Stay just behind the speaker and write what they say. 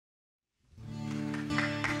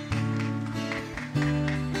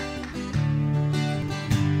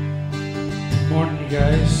Morning, you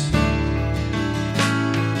guys. We're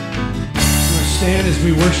going to stand as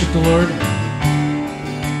we worship the Lord.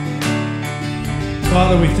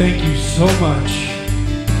 Father, we thank you so much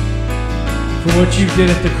for what you did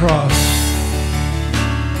at the cross.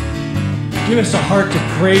 Give us a heart to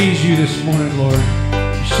praise you this morning, Lord.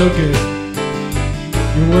 You're so good.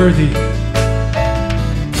 You're worthy.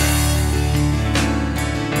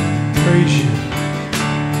 Praise you.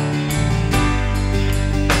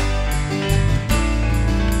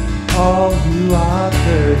 All who are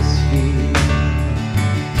thirsty,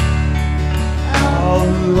 all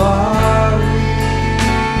who are weak,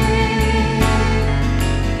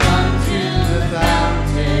 come to the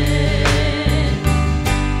fountain.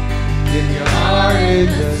 Dip your heart in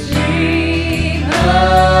the stream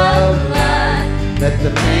of life. Let the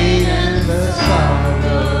pain and the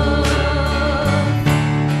sorrow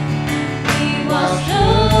be washed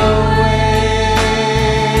away.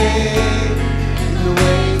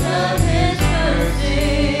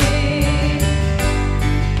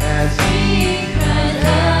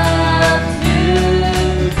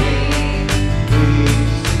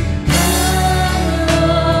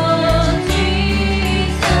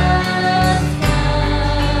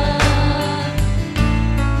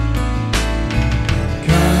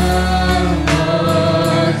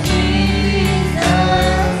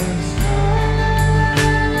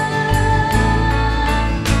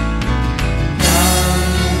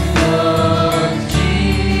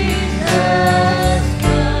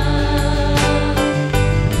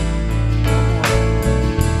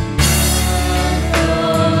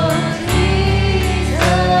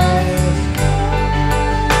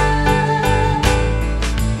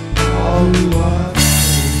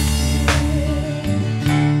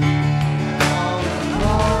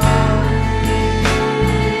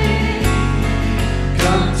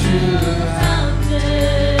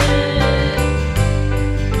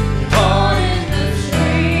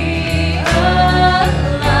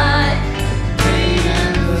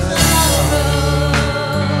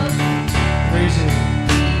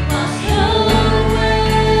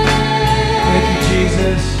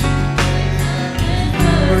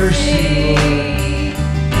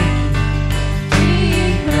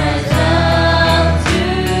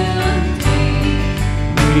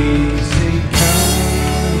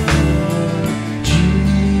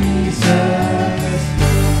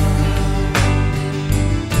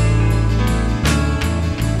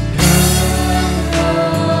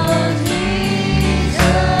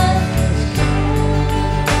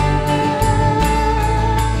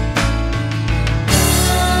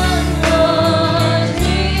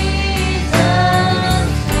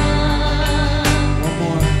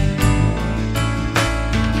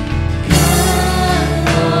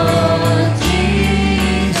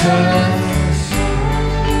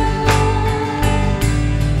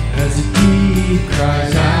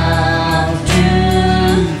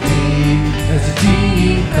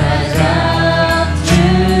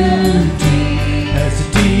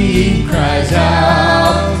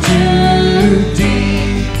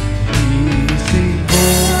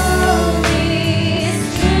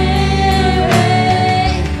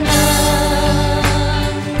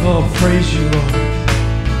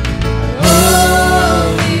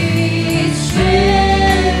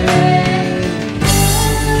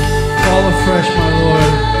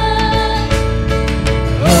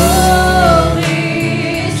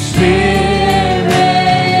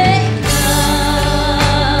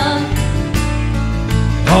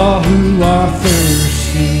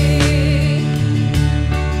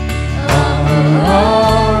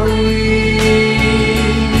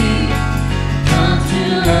 Come to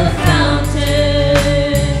the fountain.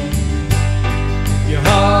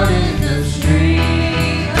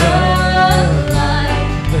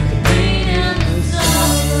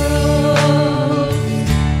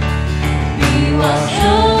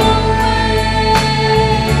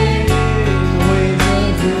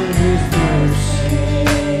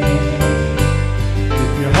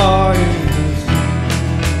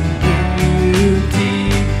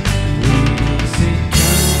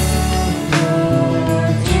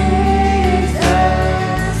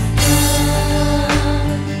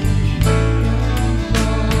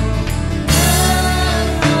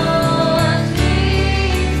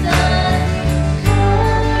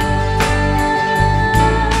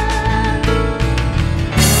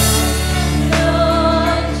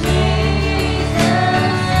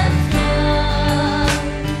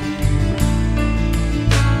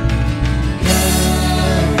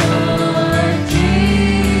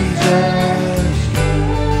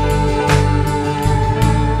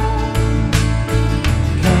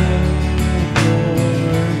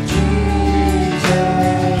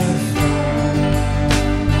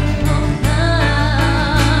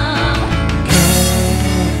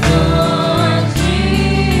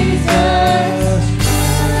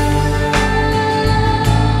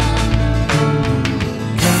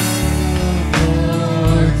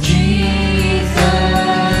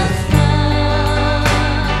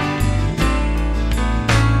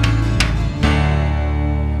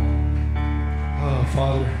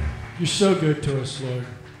 You're so good to us, Lord,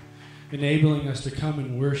 enabling us to come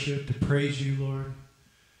and worship, to praise you, Lord,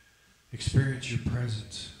 experience your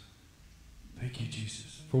presence. Thank you,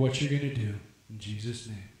 Jesus, for what you're going to do. In Jesus'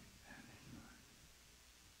 name.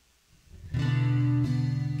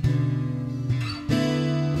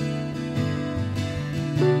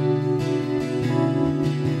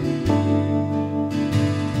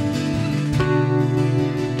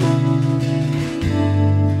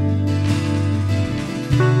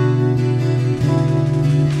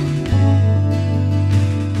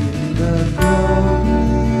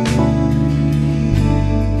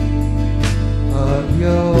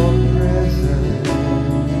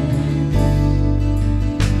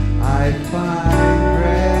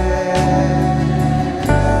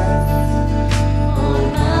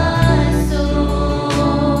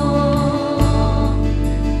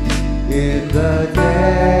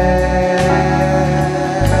 Presence.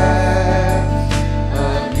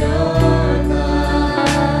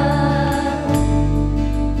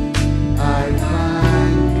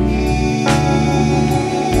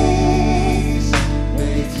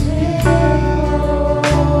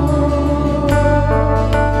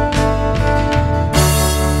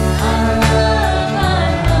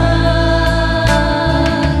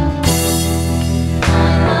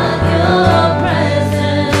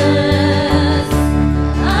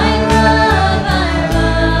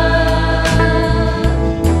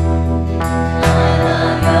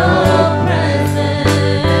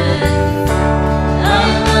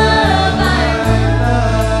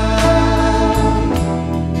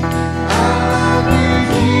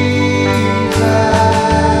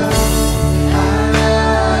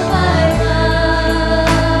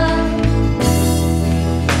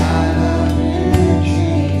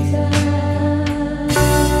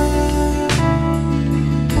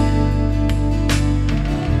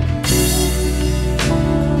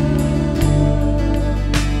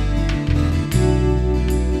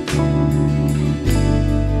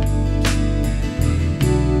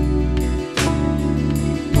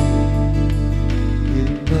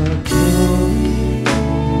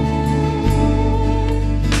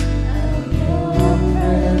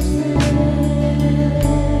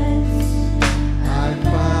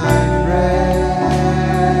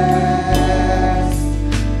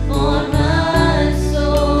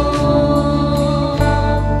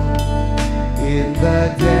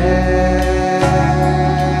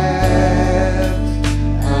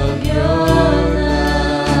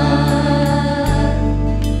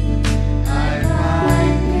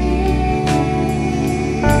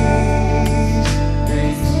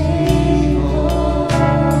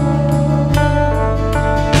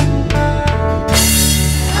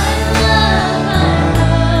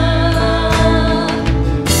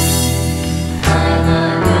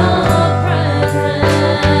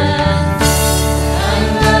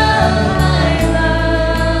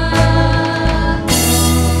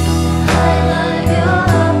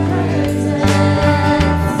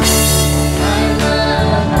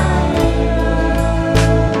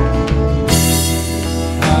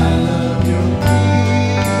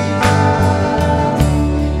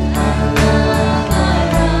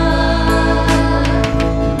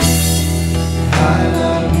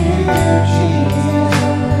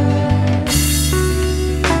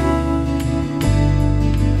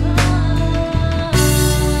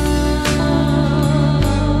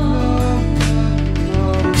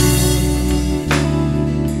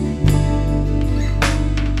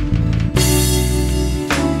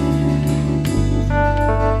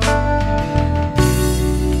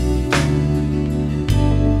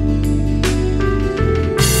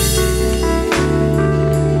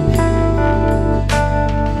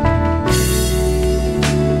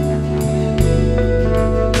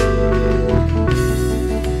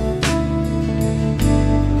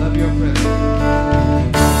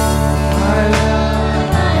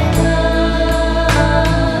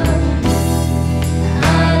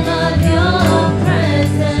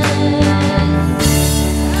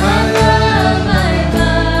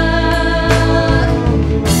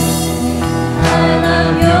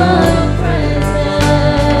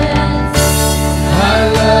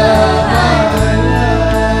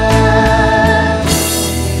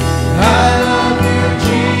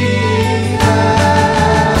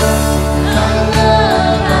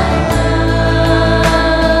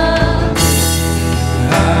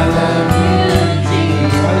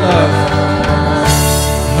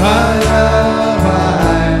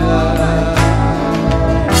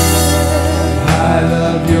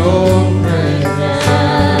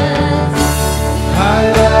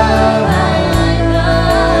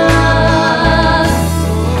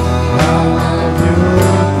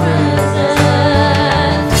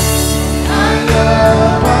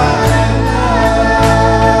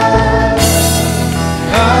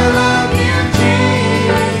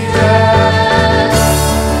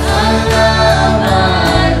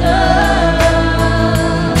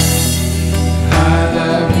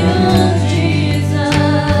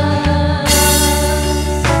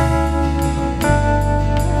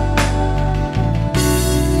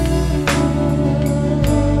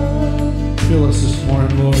 Fill us this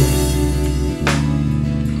morning, Lord. We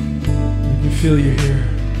can feel you here.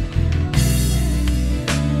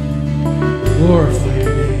 Glorify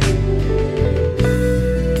your name.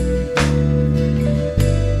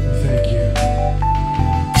 We thank you.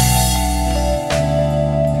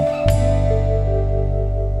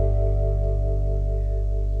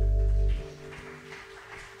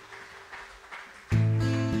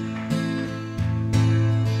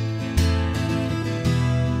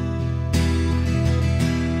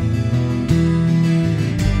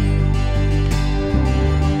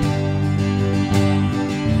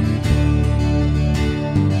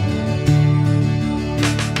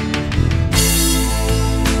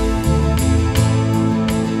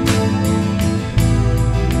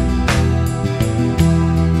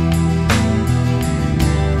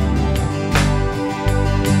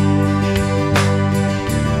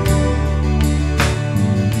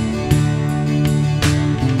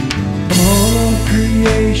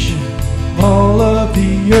 All of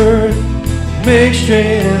the earth, make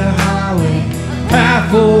straight a highway, a path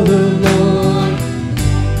for the Lord.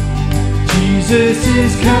 Jesus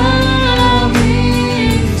is coming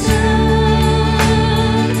soon.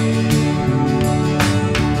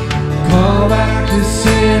 Call back the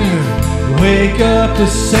sinner, wake up the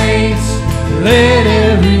saints, let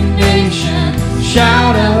every nation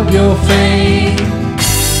shout of your fame.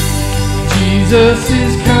 Jesus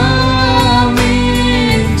is coming.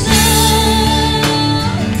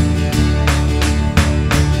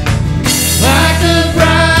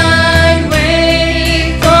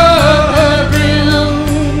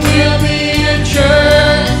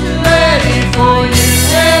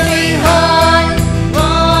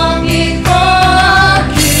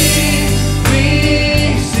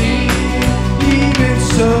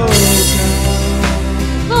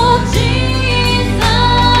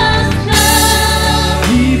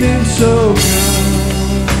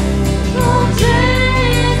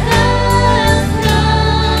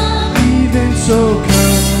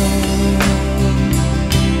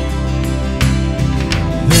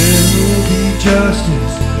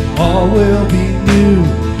 Justice, all will be new.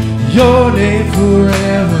 Your name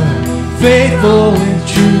forever, faithful and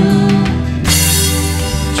true.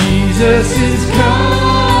 Jesus is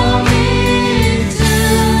coming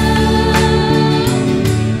soon.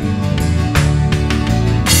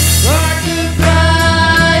 Like the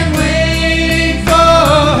bride waiting for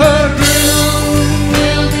her groom,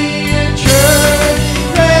 will be a church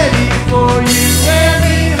ready for you.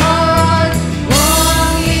 Every heart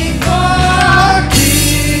longing for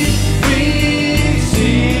King, we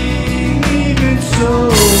sing, even so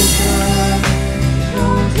come.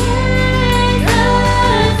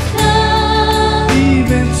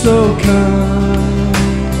 Even so come.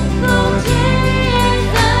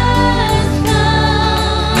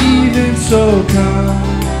 Even so come.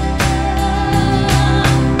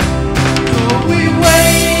 So we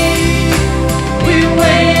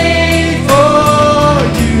wait for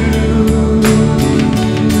you.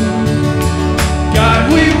 God,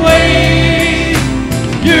 we wait,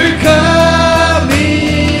 you're coming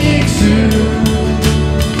soon.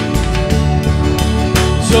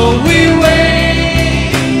 So we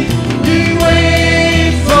wait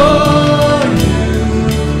for you.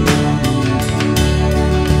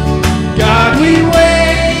 God, we wait.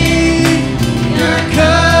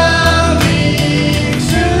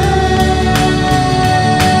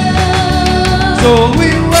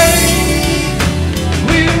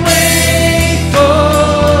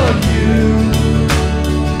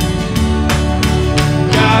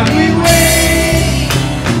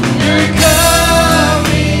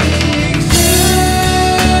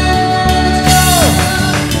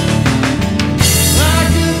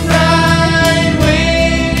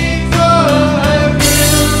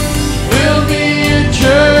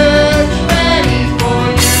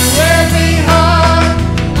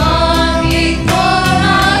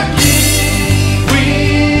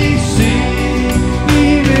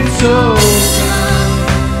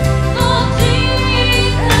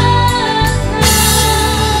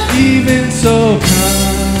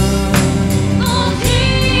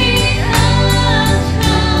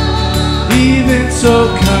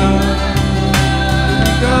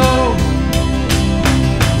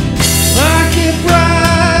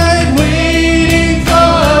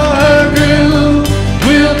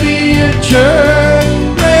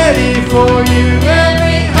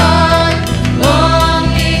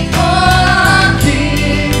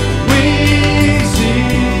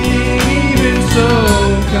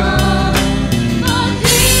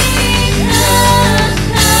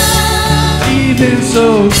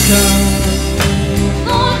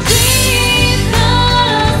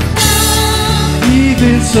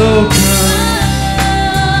 so come.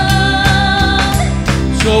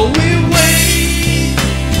 So we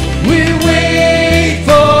wait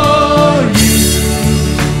for you.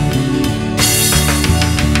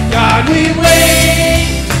 God, we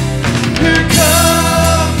wait, you're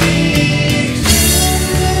coming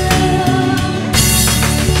soon.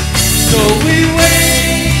 So we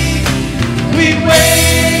wait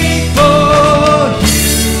for you.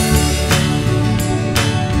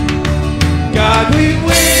 God, we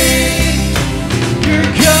wait,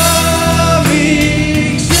 you're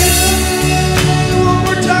coming soon. One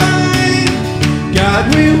more time. God,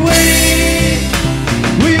 we wait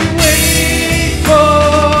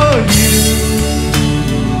for you.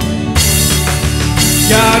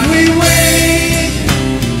 God, we wait,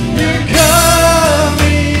 you're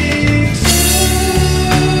coming soon.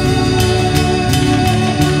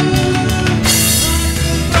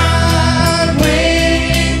 God,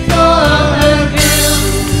 wait for you.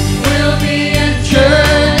 We'll be in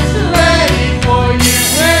church waiting for you.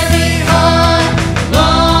 Where we are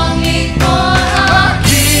longing for our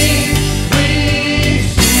King. We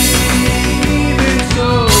sing even so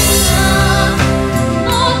come.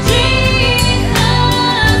 Oh, Jesus,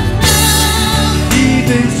 come.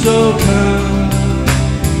 Even so come.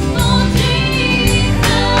 Oh,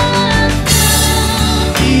 Jesus,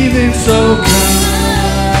 come. Even so come.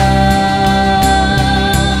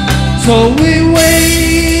 So we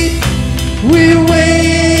wait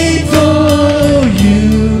for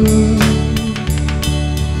you.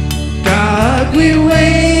 God, we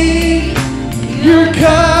wait, you're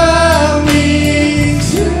coming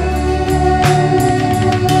soon.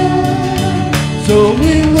 So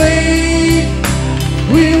we wait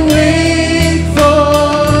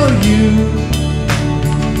for you.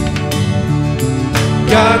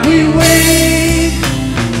 God, we wait,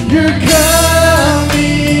 you're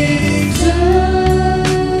coming soon.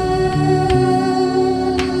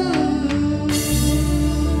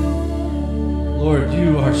 Lord,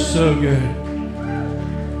 you are so good.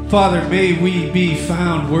 Father, may we be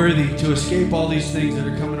found worthy to escape all these things that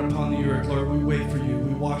are coming upon the earth. Lord, we wait for you.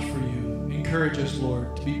 We watch for you. Encourage us,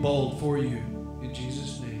 Lord, to be bold for you. In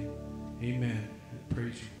Jesus' name, amen.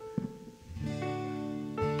 Praise you.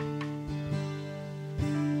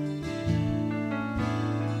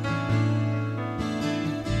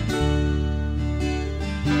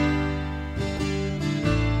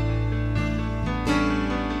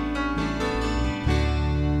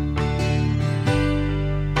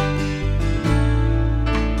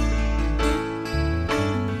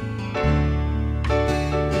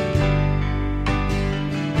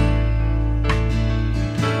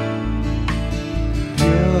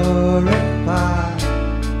 Fill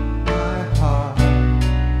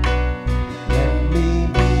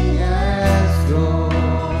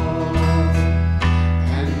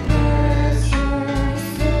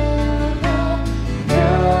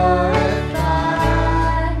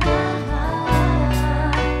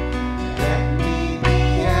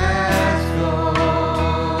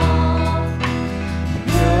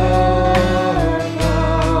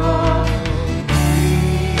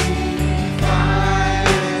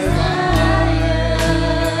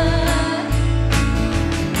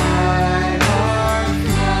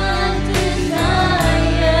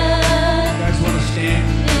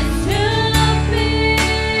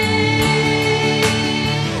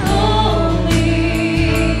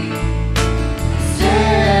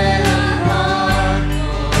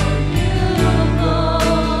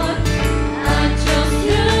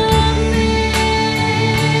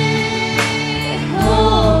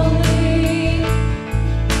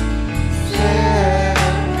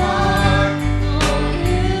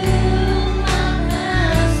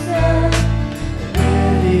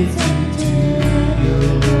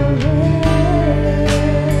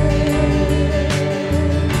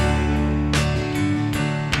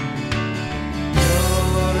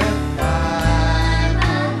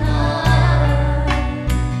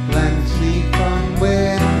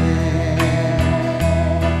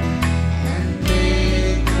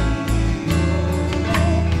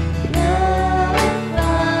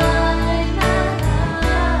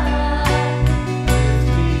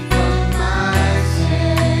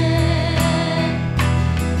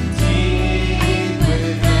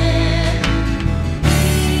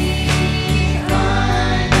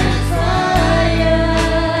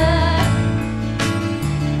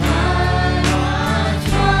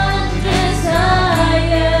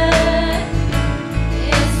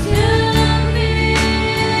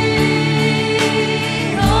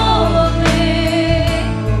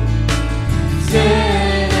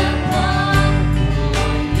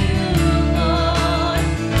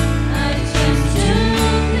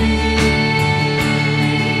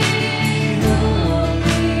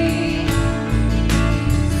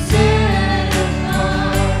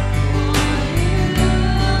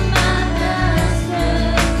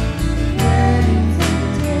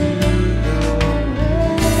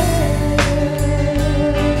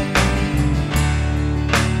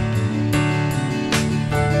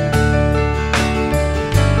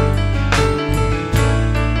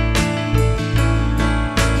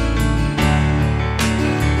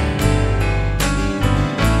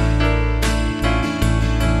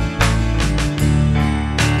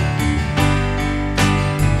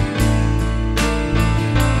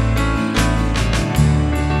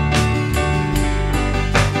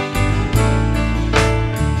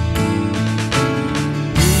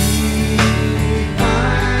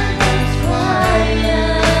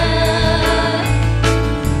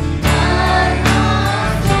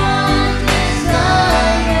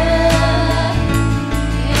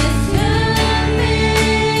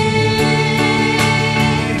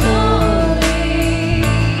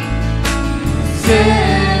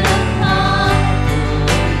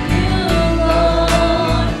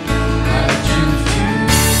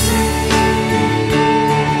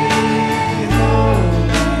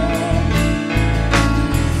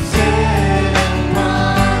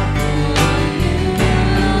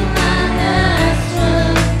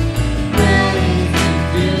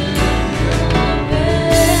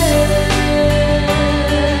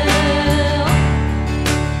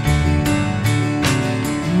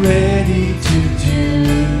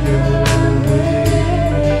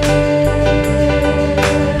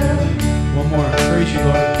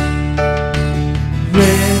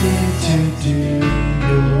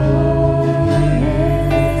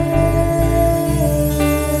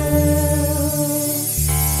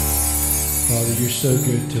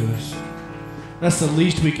to us. That's the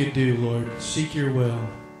least we can do, Lord. Seek your will.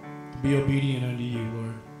 Be obedient unto you,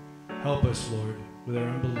 Lord. Help us, Lord, with our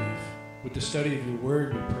unbelief. With the study of your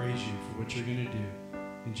word, we praise you for what you're going to do.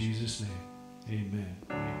 In Jesus' name, amen.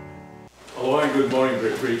 Hello and good morning,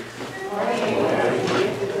 Great Creek.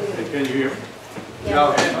 Hey, can you hear me? No.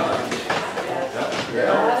 Not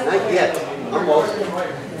yet. Almost.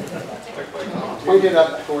 Point it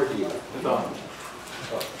up toward you. It's on.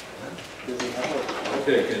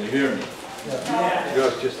 Okay, can you hear me? No,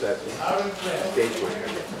 it's just that stage one.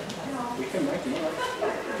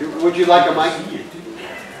 Would you like a mic?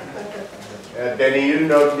 Denny, you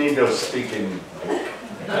don't need no speaking.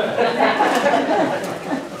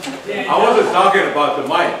 I wasn't talking about the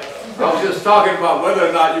mic. I was just talking about whether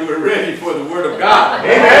or not you were ready for the Word of God.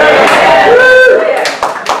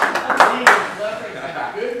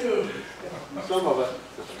 Good news. Some of it.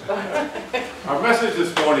 Our message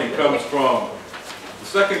this morning comes from the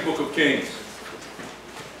second book of Kings,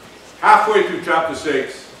 halfway through chapter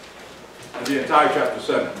 6 and the entire chapter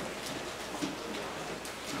 7.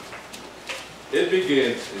 It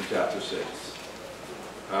begins in chapter 6.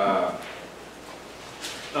 Now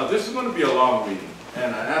this is going to be a long reading,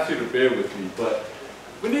 and I ask you to bear with me, but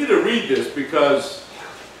we need to read this because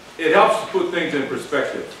it helps to put things in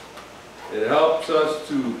perspective. It helps us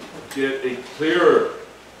to get a clearer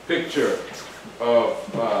picture of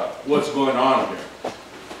what's going on here.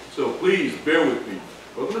 So please bear with me.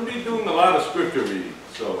 We're going to be doing a lot of scripture reading,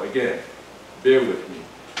 so again, bear with me.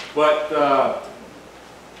 But,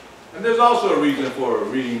 and there's also a reason for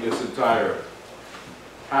reading this entire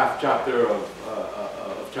half chapter of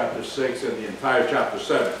chapter 6 and the entire chapter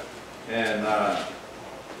 7. And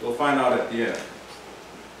we'll find out at the end.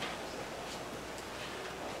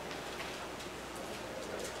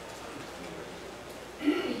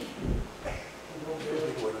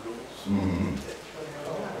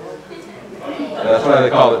 That's why they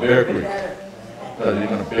call it Bear Creek, because you're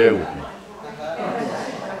going to bear with me.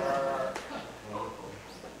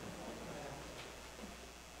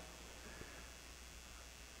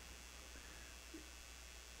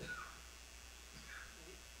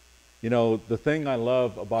 You know, the thing I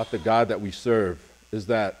love about the God that we serve is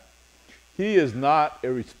that He is not a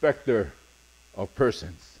respecter of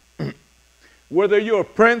persons. Whether you're a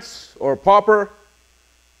prince or a pauper,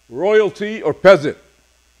 royalty or peasant,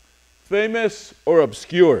 famous or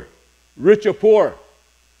obscure, rich or poor,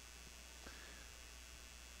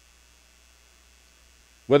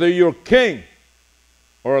 whether you're king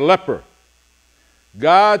or a leper,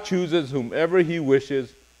 God chooses whomever He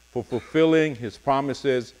wishes for fulfilling His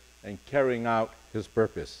promises and carrying out His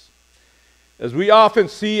purpose. As we often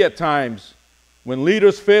see at times, when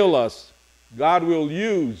leaders fail us, God will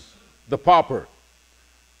use the pauper,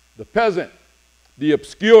 the peasant, the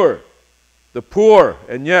obscure, the poor,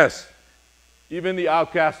 and yes, even the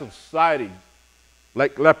outcasts of society,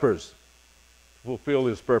 like lepers, to fulfill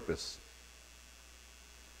His purpose.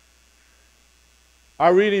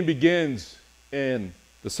 Our reading begins in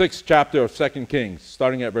the 6th chapter of 2 Kings,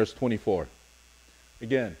 starting at verse 24.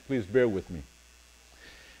 Again, please bear with me.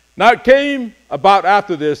 Now it came about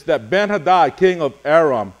after this that Ben-Hadad, king of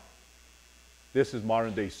Aram, this is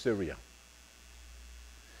modern-day Syria,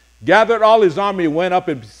 gathered all his army and went up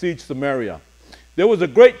and besieged Samaria. There was a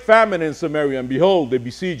great famine in Samaria, and behold, they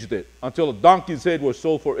besieged it, until a donkey's head was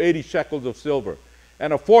sold for 80 shekels of silver,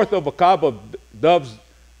 and a fourth of a cob of dove's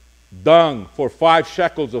dung for 5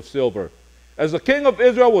 shekels of silver. As the king of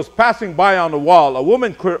Israel was passing by on the wall, a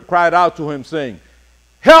woman cried out to him, saying,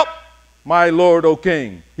 "Help, my lord, O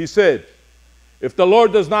king." He said, "If the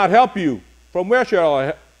Lord does not help you, from where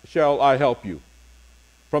shall I help you?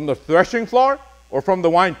 From the threshing floor or from the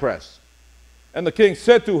winepress?" And the king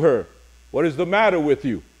said to her, "What is the matter with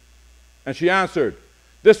you?" And she answered,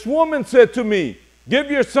 "This woman said to me,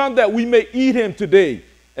 'Give your son that we may eat him today,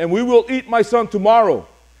 and we will eat my son tomorrow.'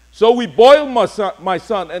 So we boiled my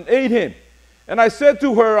son and ate him. And I said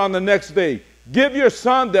to her on the next day, 'Give your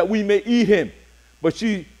son that we may eat him.' But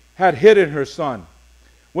she had hidden her son."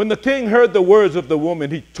 When the king heard the words of the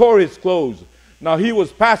woman, he tore his clothes. Now he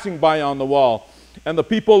was passing by on the wall, and the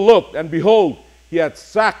people looked, and behold, he had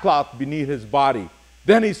sackcloth beneath his body.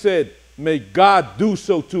 Then he said, "May God do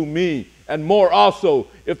so to me, and more also,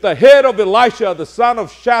 if the head of Elisha, the son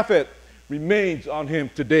of Shaphat, remains on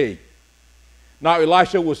him today." Now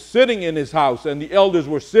Elisha was sitting in his house, and the elders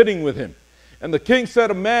were sitting with him. And the king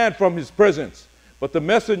sent a man from his presence, but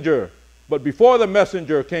before the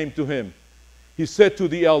messenger came to him, he said to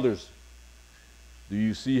the elders, "Do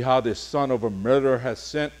you see how this son of a murderer has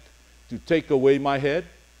sent to take away my head?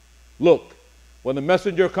 Look, when the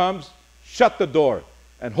messenger comes, shut the door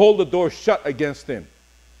and hold the door shut against him."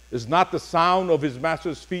 Is not the sound of his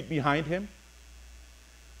master's feet behind him?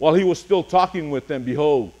 While he was still talking with them,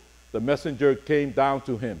 behold, the messenger came down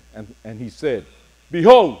to him, and he said,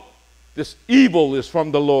 behold, this evil is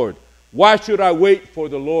from the Lord. Why should I wait for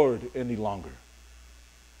the Lord any longer?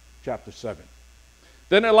 Chapter 7.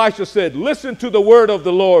 Then Elisha said, listen to the word of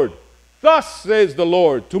the Lord. Thus says the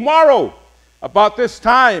Lord, tomorrow, about this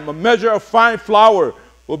time, a measure of fine flour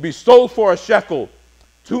will be sold for a shekel,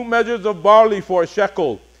 2 measures of barley for a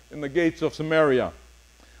shekel in the gates of Samaria.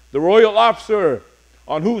 The royal officer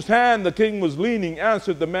on whose hand the king was leaning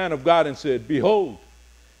answered the man of God and said, behold,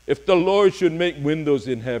 if the Lord should make windows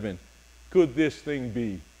in heaven, could this thing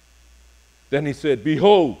be? Then he said,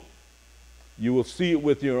 behold, you will see it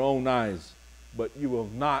with your own eyes, but you will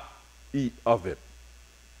not eat of it.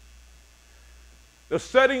 The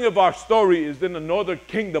setting of our story is in the northern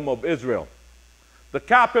kingdom of Israel. The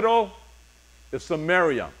capital is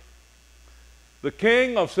Samaria. The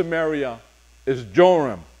king of Samaria is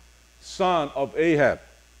Joram, son of Ahab.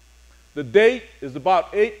 The date is about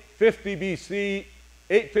 850 BC,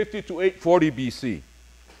 850 to 840 BC.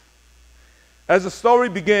 As the story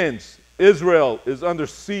begins, Israel is under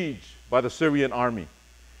siege by the Syrian army.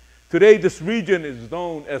 Today, this region is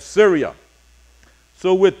known as Syria.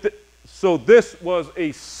 So this was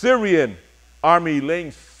a Syrian army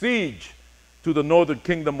laying siege to the northern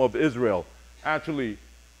kingdom of Israel, actually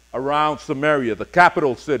around Samaria, the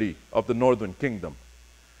capital city of the northern kingdom.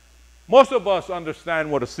 Most of us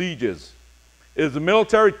understand what a siege is. It is a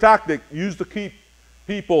military tactic used to keep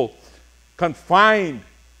people confined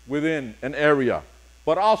within an area,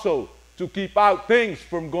 but also to keep out things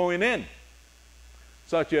from going in,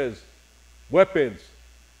 such as weapons,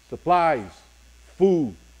 supplies,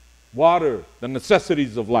 food, water, the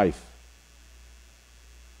necessities of life.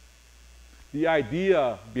 The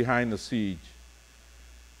idea behind the siege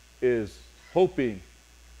is hoping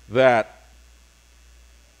that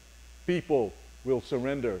people will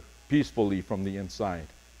surrender peacefully from the inside.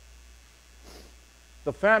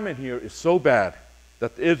 The famine here is so bad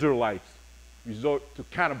that the Israelites resort to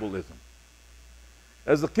cannibalism.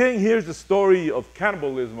 As the king hears the story of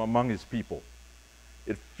cannibalism among his people,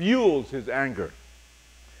 it fuels his anger.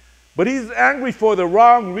 But he's angry for the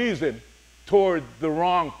wrong reason toward the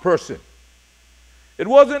wrong person. It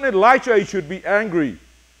wasn't Elisha he should be angry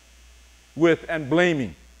with and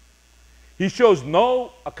blaming. He shows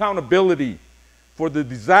no accountability for the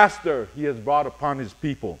disaster he has brought upon his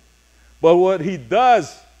people. But what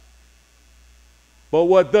does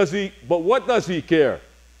he care?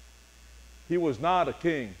 He was not a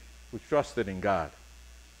king who trusted in God.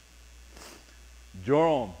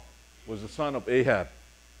 Joram was the son of Ahab.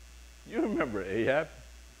 You remember Ahab?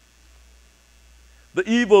 The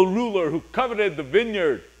evil ruler who coveted the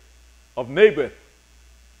vineyard of Naboth,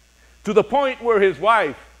 to the point where his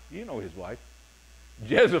wife, you know his wife,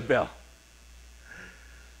 Jezebel,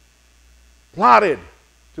 plotted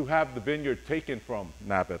to have the vineyard taken from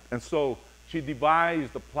Naboth. And so she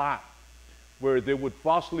devised a plot where they would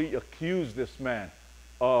falsely accuse this man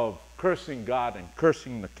of cursing God and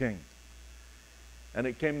cursing the king. And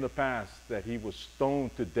it came to pass that he was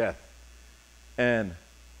stoned to death. And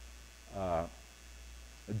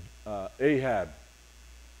Ahab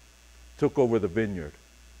took over the vineyard.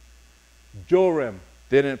 Joram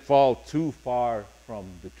didn't fall too far from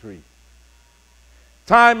the tree.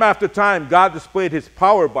 Time after time, God displayed his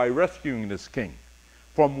power by rescuing this king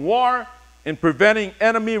from war, in preventing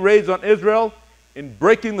enemy raids on Israel, in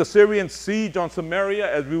breaking the Syrian siege on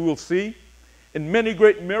Samaria, as we will see, in many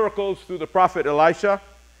great miracles through the prophet Elisha.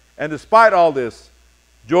 And despite all this,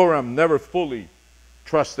 Joram never fully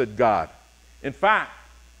trusted God. In fact,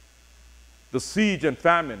 the siege and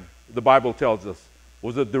famine, the Bible tells us,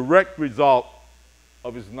 was a direct result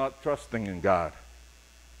of his not trusting in God.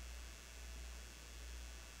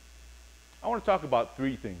 I want to talk about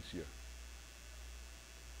 3 things here: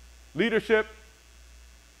 leadership,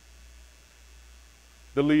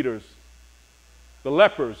 the leaders, the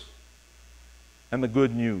lepers, and the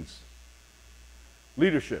good news.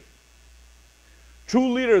 Leadership.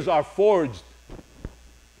 True leaders are forged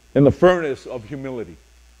in the furnace of humility.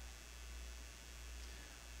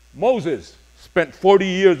 Moses spent 40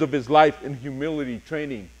 years of his life in humility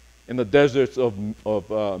training in the deserts of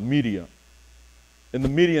Midian, in the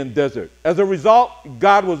Midian desert. As a result,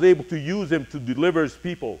 God was able to use him to deliver his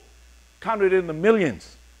people, counted in the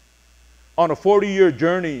millions, on a 40-year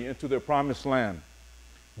journey into their promised land.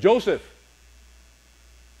 Joseph,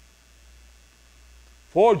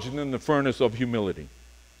 forged in the furnace of humility.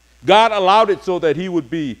 God allowed it so that he would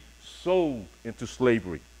be sold into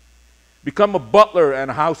slavery, become a butler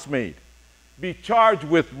and a housemaid, be charged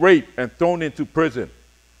with rape and thrown into prison,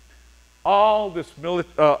 all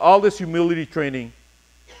this humility training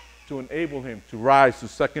to enable him to rise to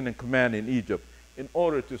second in command in Egypt in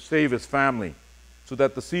order to save his family, so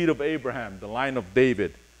that the seed of Abraham, the line of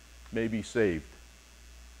David, may be saved.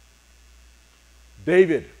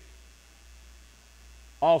 David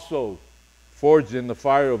also forged in the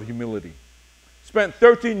fire of humility. Spent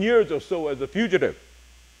 13 years or so as a fugitive,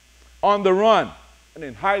 on the run and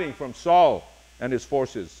in hiding from Saul and his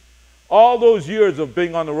forces. All those years of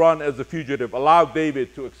being on the run as a fugitive allowed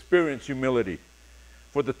David to experience humility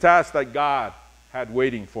for the task that God had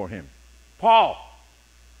waiting for him. Paul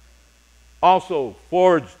also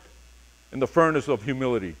forged in the furnace of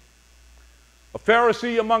humility. A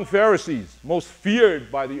Pharisee among Pharisees, most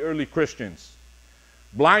feared by the early Christians,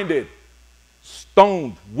 blinded,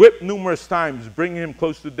 stoned, whipped numerous times, bringing him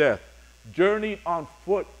close to death, journeyed on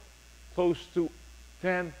foot close to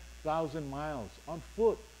 10,000 miles on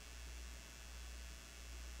foot.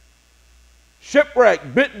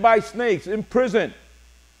 Shipwrecked, bitten by snakes, imprisoned.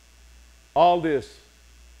 All this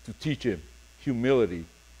to teach him humility.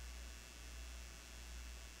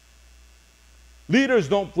 Leaders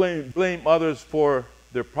don't blame others for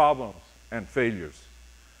their problems and failures.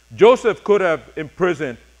 Joseph could have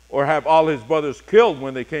imprisoned or have all his brothers killed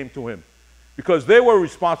when they came to him, because they were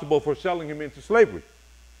responsible for selling him into slavery.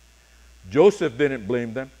 Joseph didn't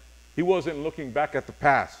blame them. He wasn't looking back at the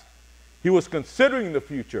past. He was considering the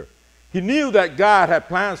future. He knew that God had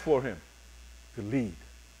plans for him to lead.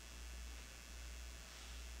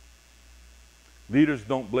 Leaders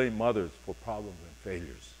don't blame others for problems and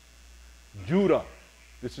failures. Judah,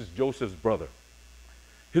 this is Joseph's brother.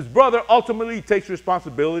 His brother ultimately takes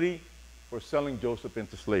responsibility for selling Joseph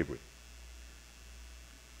into slavery.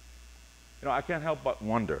 You know, I can't help but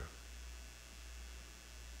wonder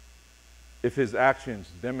if his actions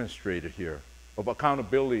demonstrated here of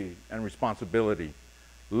accountability and responsibility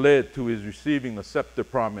led to his receiving the scepter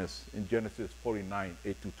promise in Genesis 49,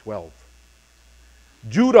 8-12.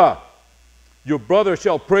 Judah, your brother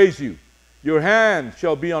shall praise you. Your hand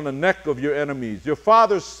shall be on the neck of your enemies. Your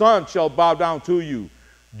father's son shall bow down to you.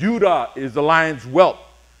 Judah is the lion's whelp.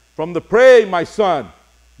 From the prey, my son,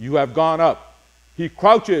 you have gone up. He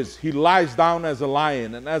crouches, he lies down as a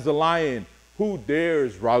lion, and as a lion, who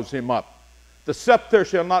dares rouse him up? The scepter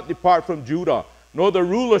shall not depart from Judah, nor the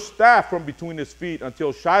ruler's staff from between his feet,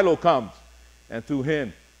 until Shiloh comes, and to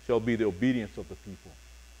him shall be the obedience of the people.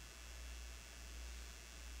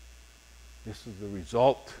 This is the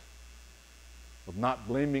result of not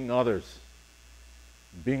blaming others,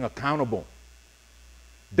 being accountable.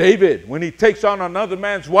 David, when he takes on another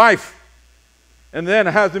man's wife and then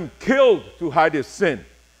has him killed to hide his sin,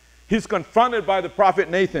 he's confronted by the prophet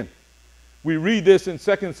Nathan. We read this in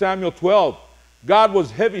 2 Samuel 12. God was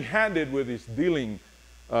heavy-handed with his dealing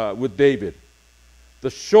with David. The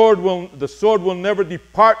sword will never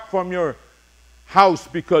depart from your house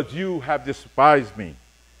because you have despised me.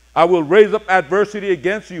 I will raise up adversity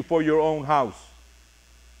against you for your own house.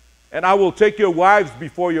 And I will take your wives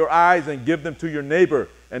before your eyes and give them to your neighbor,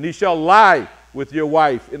 and he shall lie with your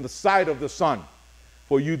wife in the sight of the sun.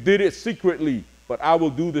 For you did it secretly, but I will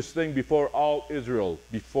do this thing before all Israel,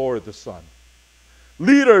 before the sun.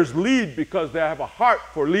 Leaders lead because they have a heart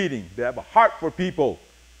for leading. They have a heart for people.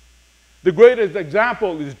 The greatest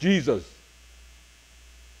example is Jesus.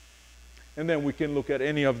 And then we can look at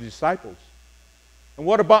any of the disciples. And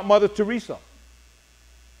what about Mother Teresa?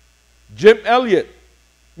 Jim Elliot,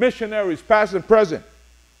 missionaries past and present,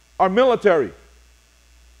 our military,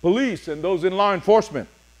 police and those in law enforcement,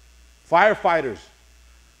 firefighters,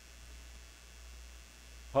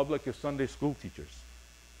 public and Sunday school teachers,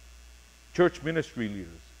 church ministry leaders,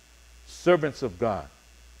 servants of God,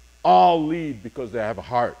 all lead because they have a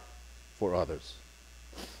heart for others.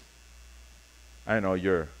 I know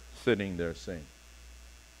you're sitting there saying,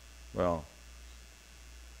 well,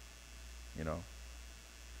 you know,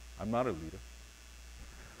 I'm not a leader.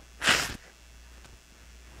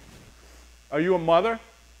 Are you a mother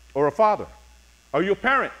or a father? Are you a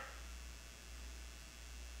parent?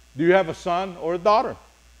 Do you have a son or a daughter?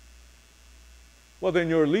 Well, then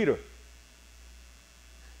you're a leader.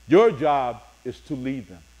 Your job is to lead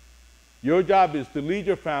them. Your job is to lead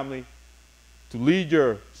your family, to lead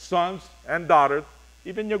your sons and daughters,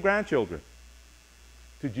 even your grandchildren,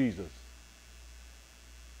 to Jesus.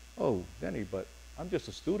 Oh, Denny, but I'm just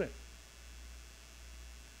a student.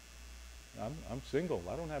 I'm single.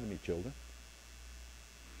 I don't have any children.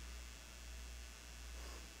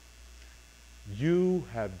 You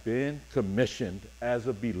have been commissioned as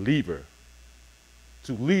a believer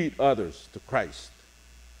to lead others to Christ.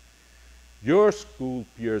 Your school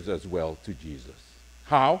peers as well to Jesus.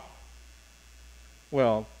 How?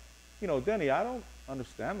 Well, Denny, I don't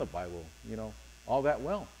understand the Bible, all that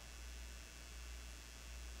well.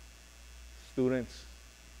 Students,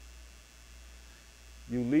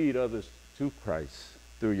 you lead others to Christ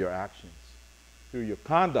through your actions, through your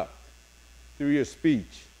conduct, through your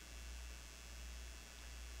speech,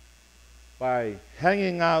 by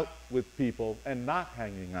hanging out with people and not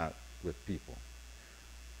hanging out with people.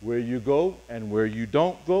 Where you go and where you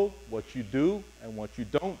don't go, what you do and what you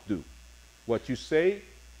don't do, what you say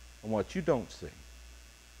and what you don't say.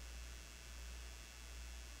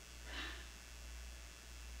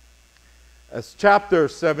 As chapter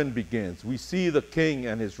 7 begins, we see the king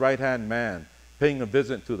and his right-hand man paying a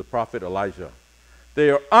visit to the prophet Elijah. They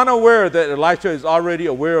are unaware that Elisha is already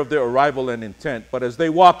aware of their arrival and intent, but as they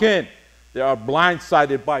walk in, they are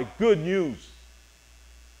blindsided by good news.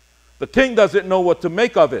 The king doesn't know what to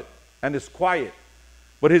make of it and is quiet.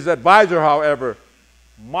 But his advisor, however,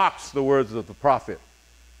 mocks the words of the prophet.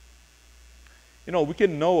 We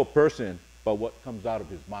can know a person by what comes out of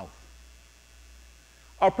his mouth.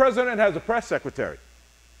 Our president has a press secretary.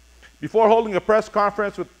 Before holding a press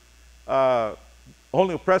conference,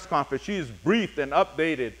 she is briefed and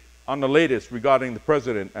updated on the latest regarding the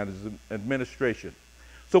president and his administration.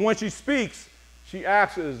 So when she speaks, she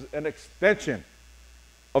acts as an extension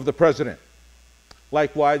of the president.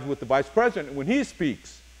 Likewise with the vice president, when he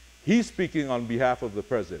speaks, he's speaking on behalf of the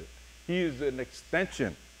president. He is an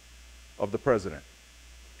extension of the president.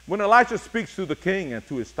 When Elisha speaks to the king and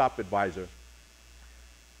to his top advisor,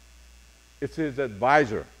 it's his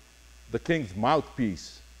advisor, the king's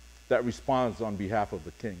mouthpiece, that responds on behalf of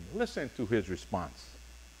the king. Listen to his response.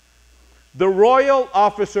 The royal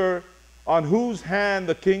officer on whose hand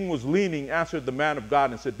the king was leaning answered the man of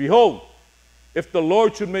God and said, "Behold, if the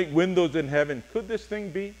Lord should make windows in heaven, could this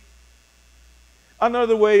thing be?"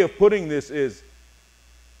 Another way of putting this is,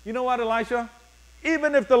 you know what, Elisha?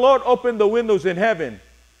 Even if the Lord opened the windows in heaven,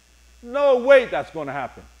 no way that's going to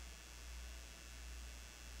happen.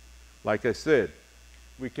 Like I said,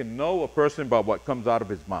 we can know a person by what comes out of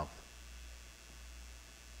his mouth.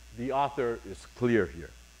 The author is clear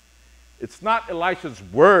here. It's not Elisha's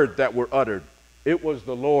word that were uttered. It was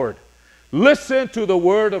the Lord. Listen to the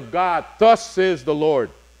word of God. Thus says the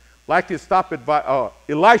Lord. Like his top advisor,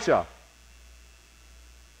 Elisha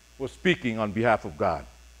was speaking on behalf of God.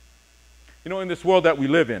 In this world that we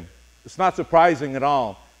live in, it's not surprising at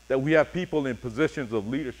all that we have people in positions of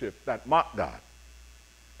leadership that mock God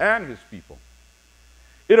and his people.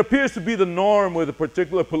 It appears to be the norm with a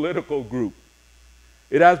particular political group.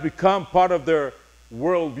 It has become part of their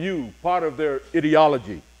worldview, part of their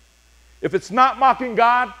ideology. If it's not mocking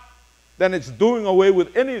God, then it's doing away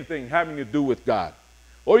with anything having to do with God,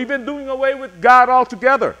 or even doing away with God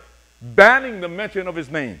altogether, banning the mention of his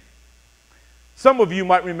name. Some of you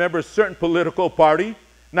might remember a certain political party,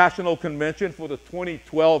 National Convention for the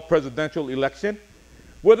 2012 presidential election,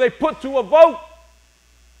 where they put to a vote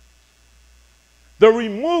the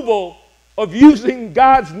removal of using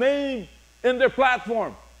God's name in their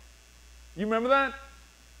platform. You remember that?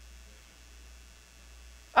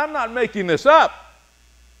 I'm not making this up.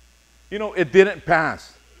 It didn't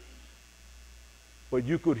pass. But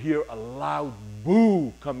you could hear a loud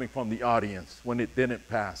boo coming from the audience when it didn't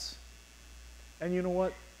pass. And you know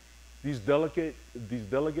what? These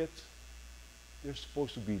delegates, they're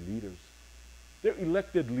supposed to be leaders. They're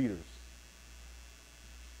elected leaders.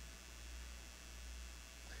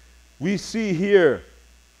 We see here,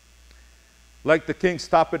 like the king's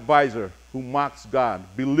top advisor who mocks God,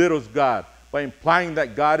 belittles God, by implying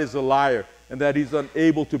that God is a liar and that he's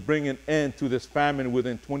unable to bring an end to this famine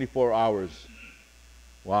within 24 hours.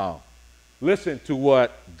 Wow. Listen to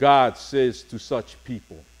what God says to such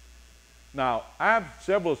people. Now, I have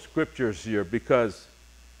several scriptures here because,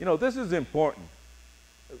 this is important.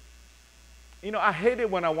 I hate it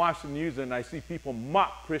when I watch the news and I see people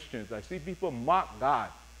mock Christians. I see people mock God.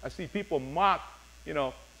 I see people mock,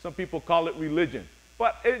 some people call it religion.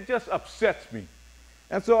 But it just upsets me.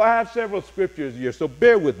 And so I have several scriptures here, so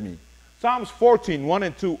bear with me. Psalms 14, 1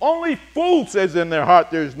 and 2. Only fool says in their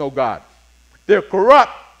heart there is no God. They're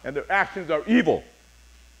corrupt and their actions are evil.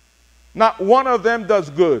 Not one of them does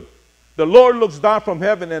good. The Lord looks down from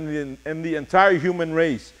heaven and the entire human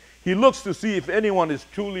race. He looks to see if anyone is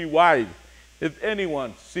truly wise, if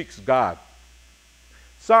anyone seeks God.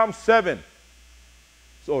 Psalm 7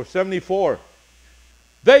 or 74.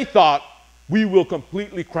 They thought, we will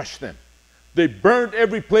completely crush them. They burned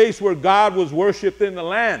every place where God was worshipped in the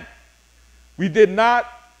land. We do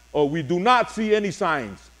not see any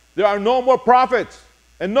signs. There are no more prophets,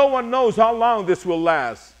 and no one knows how long this will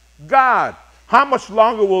last. God, how much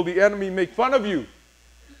longer will the enemy make fun of you?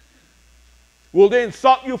 Will they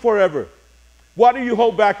insult you forever? Why do you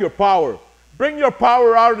hold back your power? Bring your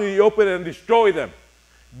power out into the open and destroy them.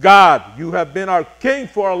 God, you have been our king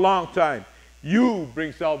for a long time. You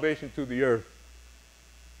bring salvation to the earth.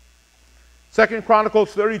 2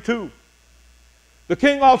 Chronicles 32. The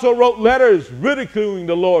king also wrote letters ridiculing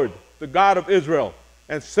the Lord, the God of Israel,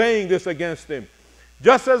 and saying this against him.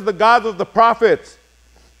 Just as the gods of the prophets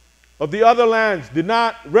of the other lands did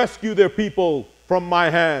not rescue their people from my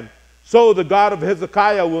hand, so the God of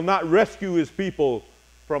Hezekiah will not rescue his people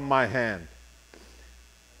from my hand.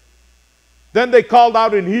 Then they called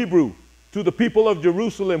out in Hebrew to the people of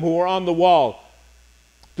Jerusalem who were on the wall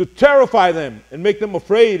to terrify them and make them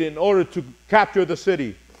afraid in order to capture the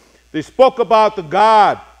city. They spoke about the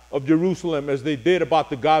God of Jerusalem as they did about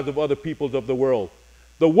the gods of other peoples of the world,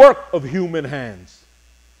 the work of human hands.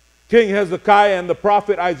 King Hezekiah and the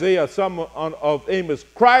prophet Isaiah, son of Amos,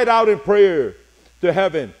 cried out in prayer to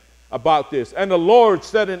heaven about this. And the Lord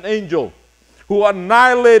sent an angel who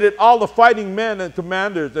annihilated all the fighting men and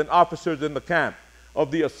commanders and officers in the camp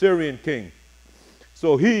of the Assyrian king.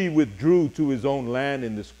 So he withdrew to his own land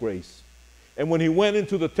in disgrace. And when he went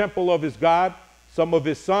into the temple of his God, some of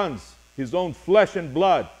his sons, his own flesh and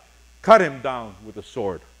blood, cut him down with a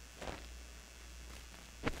sword.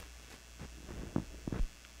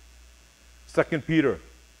 2 Peter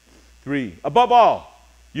 3. Above all,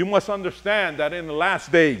 you must understand that in the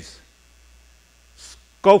last days,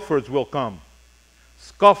 scoffers will come,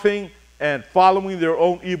 scoffing and following their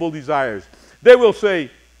own evil desires. They will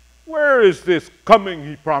say, where is this coming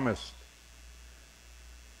he promised?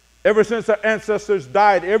 Ever since our ancestors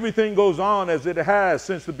died, everything goes on as it has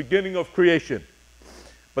since the beginning of creation.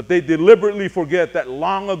 But they deliberately forget that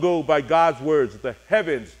long ago, by God's words, the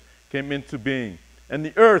heavens came into being, and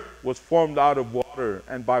the earth was formed out of water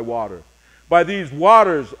and by water. By these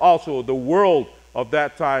waters also the world of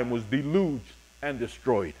that time was deluged and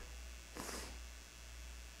destroyed.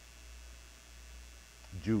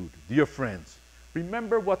 Jude, dear friends,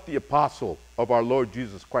 remember what the apostle of our Lord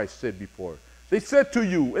Jesus Christ said before. They said to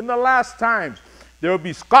you, in the last times, there will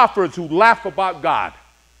be scoffers who laugh about God,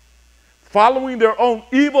 following their own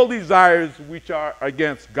evil desires which are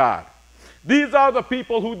against God. These are the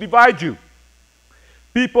people who divide you,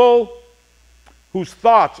 people whose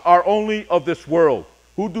thoughts are only of this world,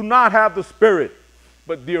 who do not have the Spirit.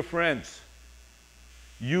 But dear friends,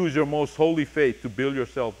 use your most holy faith to build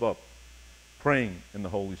yourself up, praying in the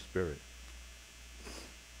Holy Spirit.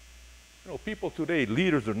 You know, people today,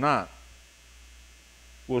 leaders or not,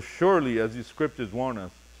 will surely, as these scriptures warn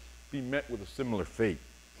us, be met with a similar fate.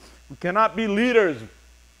 We cannot be leaders,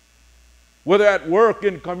 whether at work,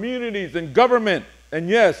 in communities, in government, and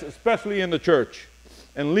yes, especially in the church,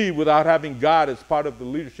 and lead without having God as part of the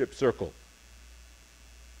leadership circle.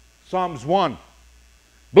 Psalms 1.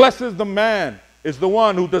 Blessed is the man, is the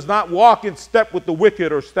one who does not walk in step with the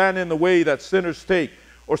wicked, or stand in the way that sinners take,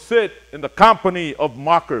 or sit in the company of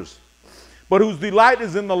mockers, but whose delight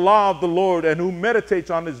is in the law of the Lord, and who meditates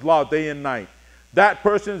on his law day and night. That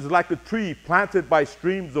person is like a tree planted by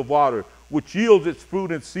streams of water, which yields its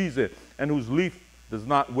fruit in season, and whose leaf does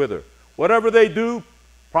not wither. Whatever they do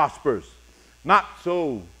prospers. Not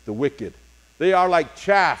so the wicked. They are like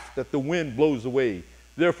chaff that the wind blows away.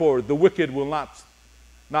 Therefore the wicked will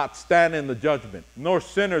not stand in the judgment, nor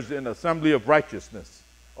sinners in the assembly of righteous.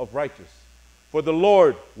 For the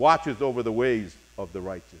Lord watches over the ways of the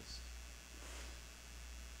righteous.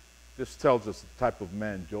 This tells us the type of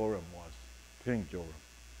man Joram was, King Joram.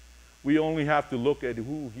 We only have to look at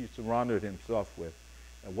who he surrounded himself with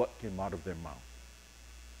and what came out of their mouth.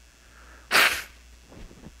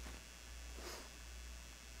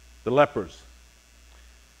 The lepers.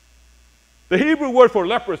 The Hebrew word for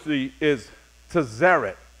leprosy is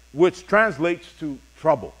tazeret, which translates to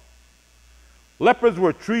trouble. Lepers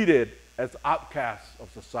were treated as outcasts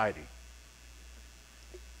of society.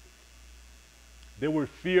 They were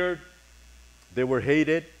feared, they were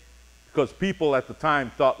hated, because people at the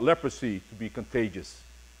time thought leprosy to be contagious.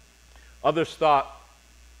 Others thought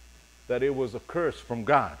that it was a curse from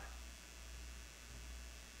God.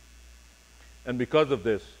 And because of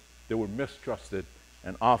this, they were mistrusted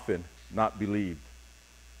and often not believed.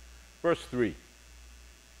 Verse 3.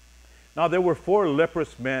 Now there were 4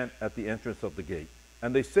 leprous men at the entrance of the gate,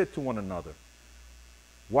 and they said to one another,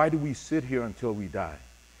 why do we sit here until we die?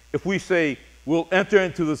 If we say, we'll enter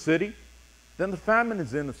into the city, then the famine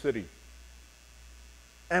is in the city,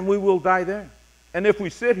 and we will die there. And if we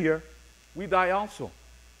sit here, we die also.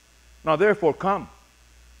 Now therefore come,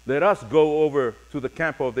 let us go over to the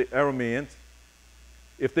camp of the Arameans.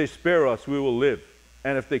 If they spare us, we will live,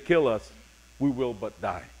 and if they kill us, we will but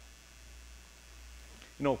die.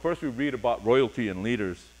 You know, first we read about royalty and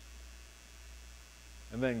leaders,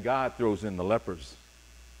 and then God throws in the lepers.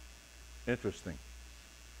 Interesting.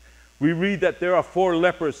 We read that there are 4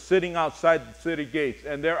 lepers sitting outside the city gates,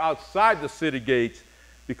 and they're outside the city gates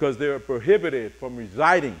because they are prohibited from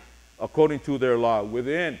residing according to their law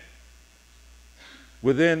within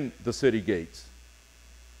the city gates.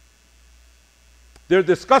 They're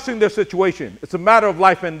discussing their situation. It's a matter of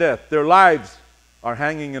life and death. Their lives are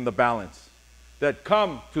hanging in the balance. That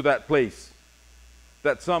come to that place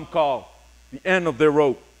that some call the end of their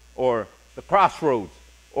rope, or the crossroads,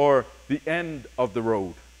 or the end of the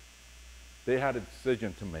road. They had a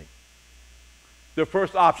decision to make. Their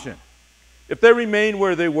first option, if they remained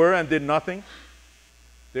where they were and did nothing,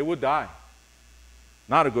 they would die.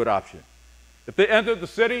 Not a good option. If they entered the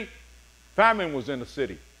city, famine was in the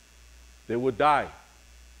city. They would die.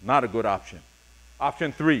 Not a good option.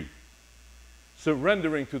 Option 3,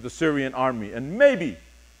 surrendering to the Syrian army, and maybe,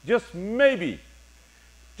 just the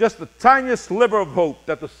tiniest sliver of hope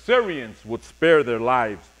that the Syrians would spare their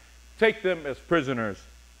lives, take them as prisoners,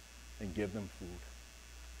 and give them food.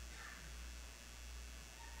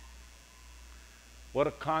 What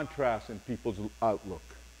a contrast in people's outlook.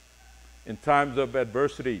 In times of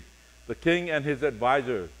adversity, the king and his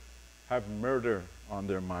advisors have murder on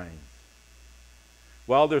their minds,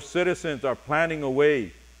 while their citizens are planning a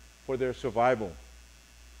way for their survival.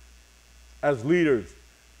 As leaders,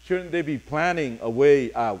 shouldn't they be planning a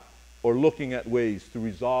way out or looking at ways to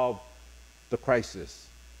resolve the crisis?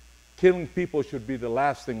 Killing people should be the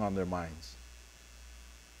last thing on their minds.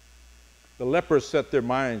 The lepers set their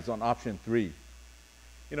minds on option 3.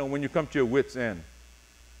 You know, when you come to your wit's end,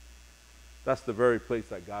 that's the very place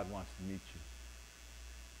that God wants to meet you.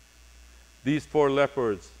 These 4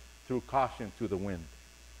 lepers threw caution to the wind.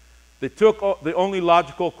 They took the only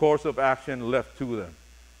logical course of action left to them.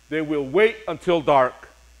 They will wait until dark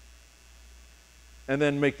and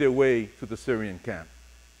then make their way to the Syrian camp.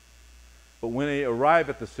 But when they arrive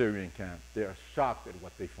at the Syrian camp, they are shocked at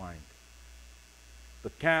what they find. The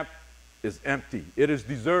camp is empty. It is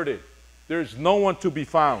deserted. There is no one to be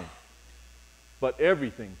found, but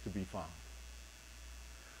everything to be found.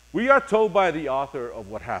 We are told by the author of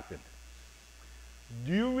what happened.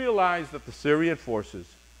 Do you realize that the Syrian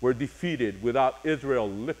forces were defeated without Israel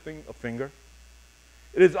lifting a finger?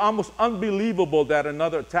 It is almost unbelievable that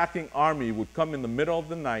another attacking army would come in the middle of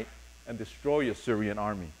the night and destroy a Syrian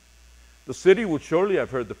army. The city would surely have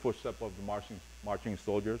heard the footsteps of the marching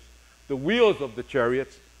soldiers, the wheels of the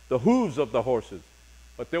chariots, the hooves of the horses,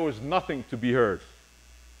 but there was nothing to be heard.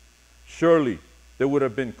 Surely there would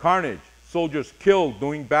have been carnage, soldiers killed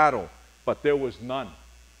doing battle, but there was none.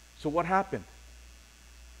 So what happened?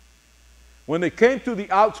 When they came to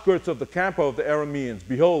the outskirts of the camp of the Arameans,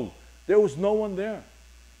 behold, there was no one there.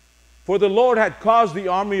 For the Lord had caused the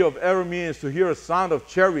army of Arameans to hear a sound of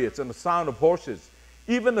chariots and the sound of horses,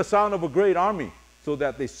 even the sound of a great army, so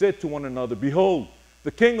that they said to one another, behold,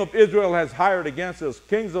 the king of Israel has hired against us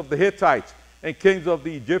kings of the Hittites and kings of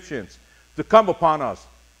the Egyptians to come upon us.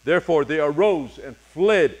 Therefore they arose and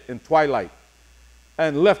fled in twilight,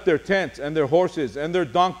 and left their tents and their horses and their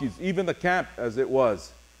donkeys, even the camp as it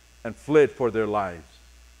was, and fled for their lives.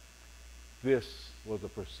 This was a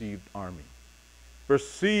perceived army,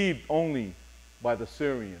 perceived only by the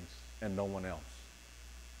Syrians and no one else.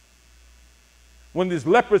 When these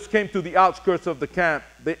lepers came to the outskirts of the camp,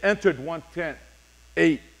 they entered one tent,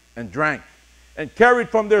 ate and drank, and carried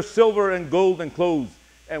from their silver and gold and clothes,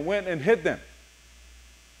 and went and hid them.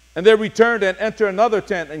 And they returned and entered another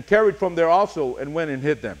tent, and carried from there also, and went and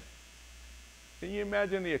hid them. Can you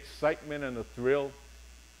imagine the excitement and the thrill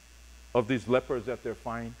of these lepers at their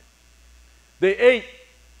find? They ate,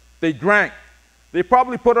 they drank, they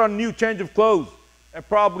probably put on a new change of clothes, and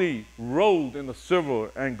probably rolled in the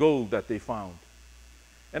silver and gold that they found.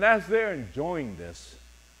 And as they're enjoying this,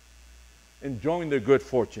 enjoying their good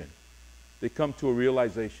fortune, they come to a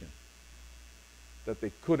realization that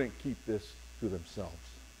they couldn't keep this to themselves.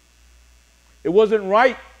 It wasn't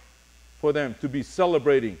right for them to be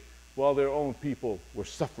celebrating while their own people were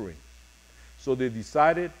suffering. So they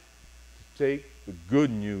decided to take the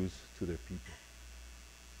good news to their people.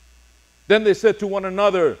 Then they said to one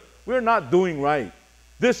another, we're not doing right.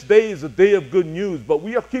 This day is a day of good news, but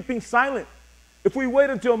we are keeping silent. If we wait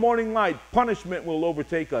until morning light, punishment will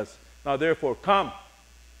overtake us. Now therefore, come.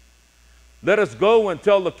 Let us go and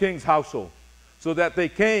tell the king's household. So they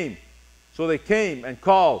came and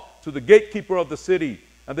called to the gatekeeper of the city,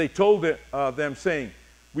 and they told them, saying,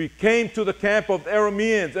 we came to the camp of the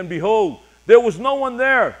Arameans, and behold, there was no one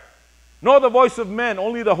there, nor the voice of men,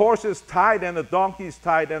 only the horses tied and the donkeys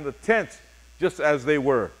tied and the tents just as they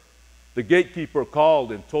were. The gatekeeper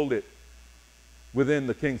called and told it within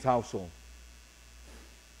the king's household.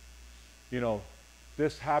 You know,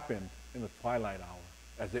 this happened in the twilight hour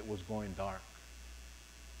as it was going dark.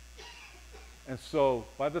 And so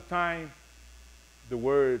by the time the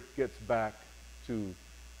word gets back to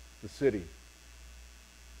the city,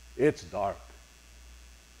 it's dark.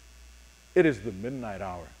 It is the midnight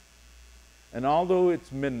hour. And although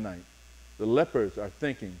it's midnight, the lepers are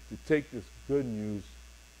thinking to take this good news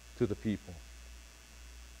to the people.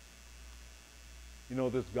 You know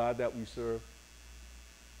this God that we serve?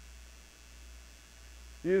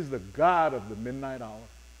 He is the God of the midnight hour.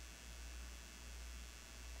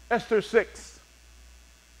 Esther 6.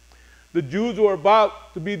 The Jews were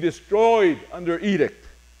about to be destroyed under edict.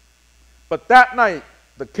 But that night,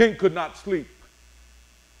 the king could not sleep.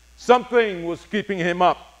 Something was keeping him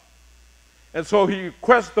up. And so he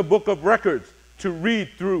requests the book of records to read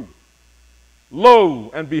through.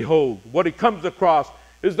 Lo and behold, what he comes across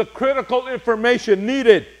is the critical information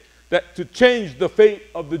needed to change the fate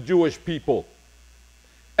of the Jewish people.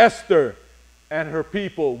 Esther and her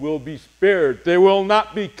people will be spared. They will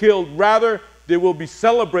not be killed. Rather, they will be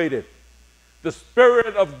celebrated. The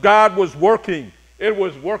Spirit of God was working. It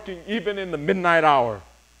was working even in the midnight hour.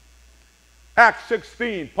 Acts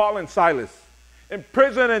 16, Paul and Silas, in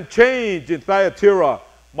prison and chained in Thyatira,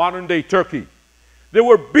 modern-day Turkey. They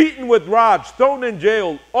were beaten with rods, thrown in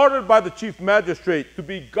jail, ordered by the chief magistrate to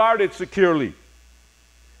be guarded securely.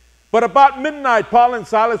 But about midnight, Paul and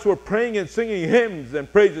Silas were praying and singing hymns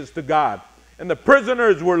and praises to God, and the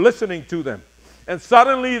prisoners were listening to them. And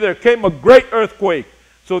suddenly there came a great earthquake,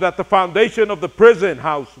 so that the foundation of the prison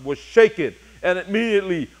house was shaken, and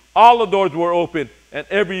immediately all the doors were opened, and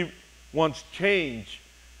everyone's chains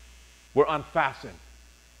were unfastened.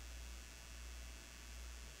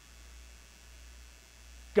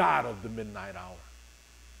 God of the midnight hour.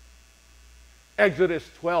 Exodus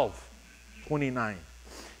 12:29.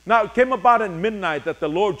 Now it came about in midnight that the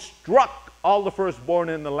Lord struck all the firstborn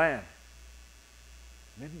in the land.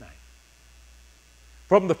 Midnight.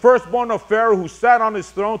 From the firstborn of Pharaoh who sat on his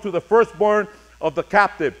throne to the firstborn of the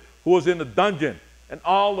captive who was in the dungeon, and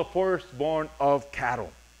all the firstborn of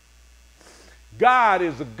cattle. God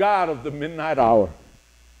is the God of the midnight hour.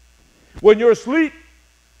 When you're asleep,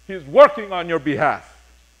 He's working on your behalf.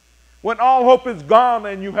 When all hope is gone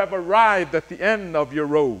and you have arrived at the end of your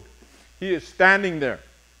road, He is standing there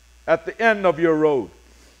at the end of your road,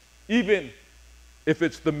 even if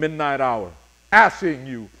it's the midnight hour, asking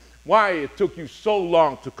you why it took you so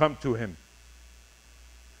long to come to Him.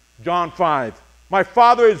 John 5, my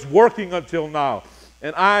Father is working until now,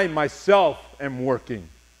 and I myself am working.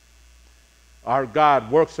 Our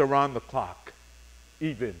God works around the clock,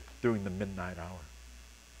 even during the midnight hour.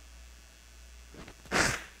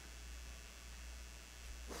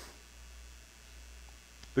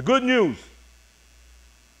 The good news,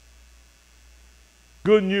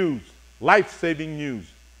 life-saving news,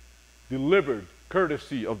 delivered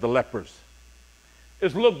courtesy of the lepers,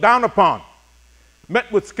 is looked down upon, met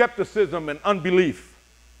with skepticism and unbelief.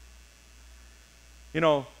 You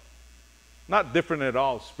know, not different at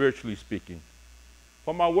all, spiritually speaking,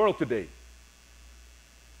 from our world today.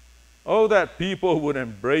 Oh, that people would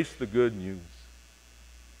embrace the good news.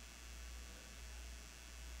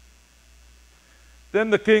 Then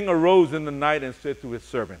the king arose in the night and said to his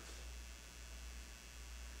servants,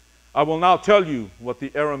 I will now tell you what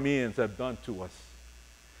the Arameans have done to us.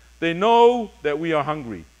 They know that we are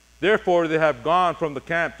hungry. Therefore, they have gone from the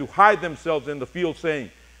camp to hide themselves in the field,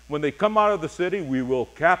 saying, when they come out of the city, we will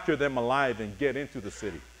capture them alive and get into the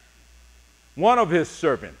city. One of his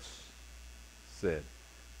servants said,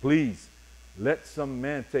 please, let some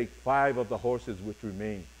men take 5 of the horses which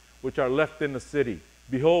remain, which are left in the city.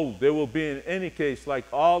 Behold, they will be in any case like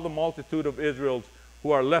all the multitude of Israelites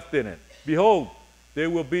who are left in it. Behold, they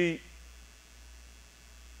will be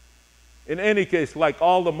in any case like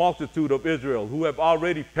all the multitude of Israel who have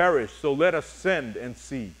already perished. So let us send and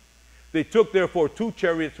see. They took therefore 2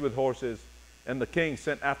 chariots with horses, and the king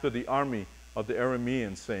sent after the army of the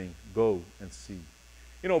Arameans, saying, go and see.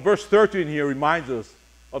 You know, verse 13 here reminds us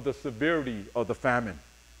of the severity of the famine.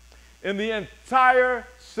 In the entire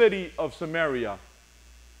city of Samaria,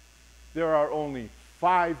 there are only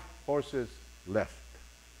 5 horses left.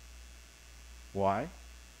 Why?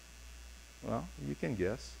 Well, you can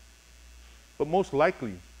guess. But most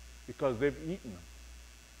likely because they've eaten them.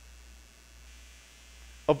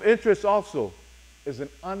 Of interest also is an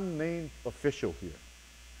unnamed official here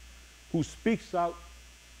who speaks out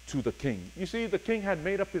to the king. You see, the king had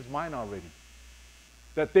made up his mind already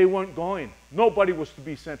that they weren't going. Nobody was to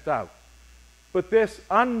be sent out. But this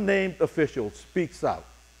unnamed official speaks out.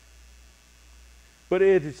 But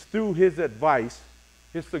it is through his advice,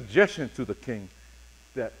 his suggestion to the king,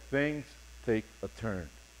 that things take a turn.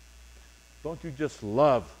 Don't you just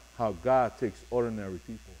love how God takes ordinary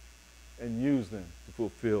people and use them to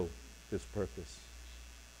fulfill his purpose?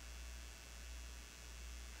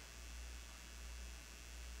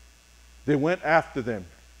 They went after them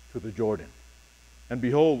to the Jordan. And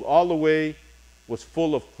behold, all the way was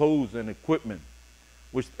full of clothes and equipment,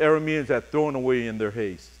 which the Arameans had thrown away in their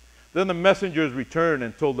haste. Then the messengers returned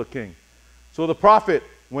and told the king. So the people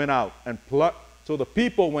went out and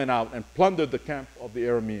plundered the camp of the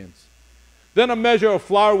Arameans. Then a measure of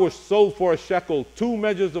flour was sold for a shekel, 2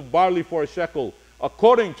 measures of barley for a shekel,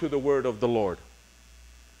 according to the word of the Lord.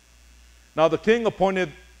 Now the king appointed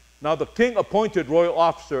royal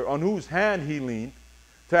officer on whose hand he leaned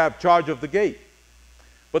to have charge of the gate.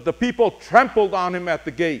 But the people trampled on him at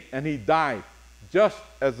the gate, and he died, just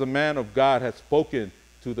as the man of God had spoken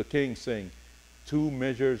to the king, saying, 2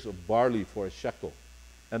 measures of barley for a shekel,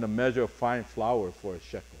 and a measure of fine flour for a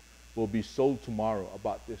shekel will be sold tomorrow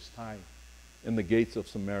about this time in the gates of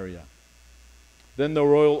Samaria. Then the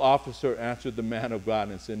royal officer answered the man of God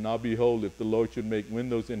and said, Now behold, if the Lord should make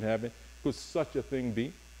windows in heaven, could such a thing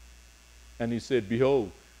be? And he said,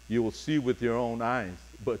 Behold, you will see with your own eyes,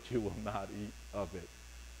 but you will not eat of it,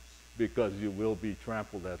 because you will be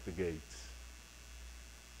trampled at the gates.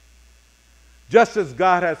 Just as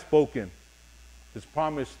God had spoken his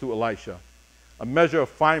promise to Elisha, a measure of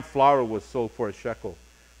fine flour was sold for a shekel,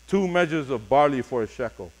 2 measures of barley for a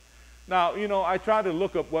shekel. Now, I tried to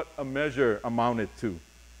look up what a measure amounted to.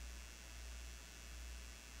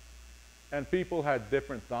 And people had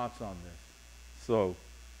different thoughts on this. So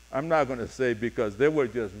I'm not going to say, because they were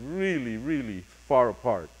just really, really far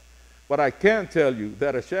apart. But I can tell you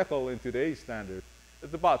that a shekel in today's standard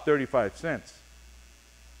is about 35 cents.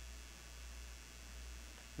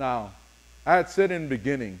 Now, I had said in the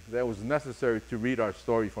beginning that it was necessary to read our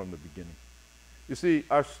story from the beginning. You see,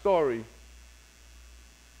 our story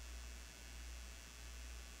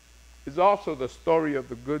is also the story of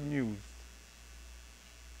the good news,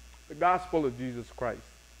 the gospel of Jesus Christ.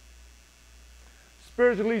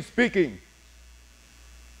 Spiritually speaking,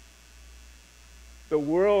 the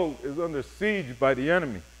world is under siege by the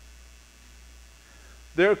enemy,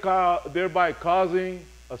 thereby causing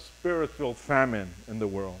a spiritual famine in the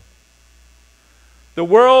world. The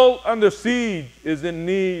world under siege is in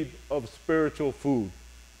need of spiritual food.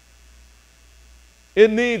 It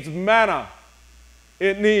needs manna.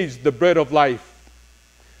 It needs the bread of life.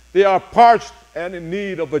 They are parched and in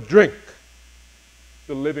need of a drink,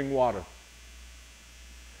 the living water.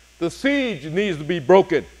 The siege needs to be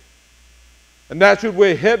broken, and that should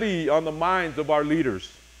weigh heavy on the minds of our leaders,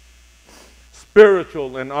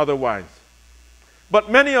 spiritual and otherwise. But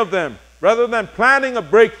many of them, rather than planning a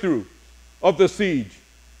breakthrough of the siege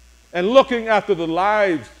and looking after the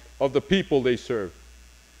lives of the people they serve,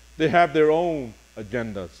 they have their own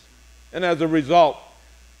agendas. And as a result,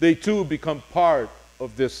 they too become part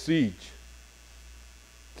of this siege.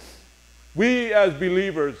 We as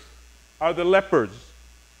believers are the lepers.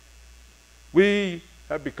 We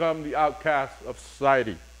have become the outcasts of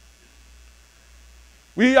society.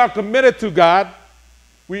 We are committed to God.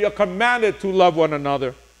 We are commanded to love one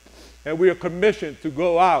another. And we are commissioned to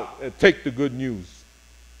go out and take the good news.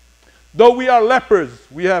 Though we are lepers,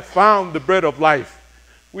 we have found the bread of life.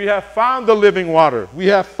 We have found the living water. We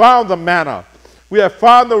have found the manna. We have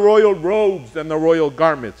found the royal robes and the royal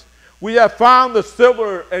garments. We have found the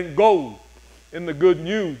silver and gold in the good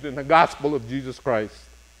news, in the gospel of Jesus Christ.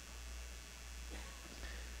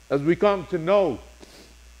 As we come to know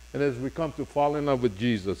and as we come to fall in love with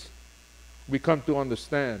Jesus, we come to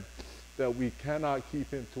understand that we cannot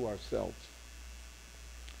keep him to ourselves.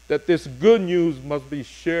 That this good news must be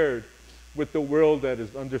shared with the world that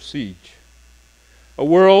is under siege. A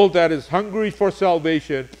world that is hungry for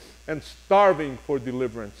salvation and starving for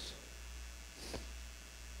deliverance.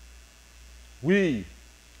 We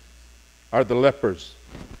are the lepers.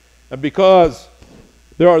 And because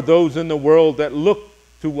there are those in the world that look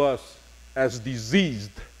to us as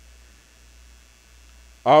diseased,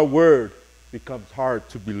 our word becomes hard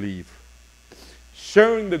to believe.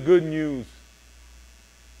 Sharing the good news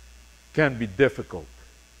can be difficult.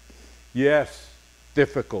 Yes,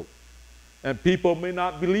 difficult. And people may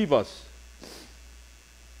not believe us.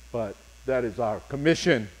 But that is our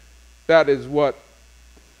commission. That is what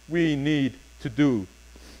we need to do.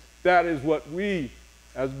 That is what we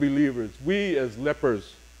as believers, we as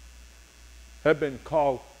lepers, have been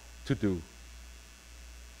called to do.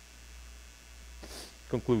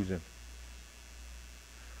 Conclusion.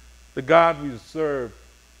 The God we serve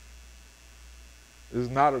is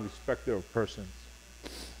not a respecter of persons.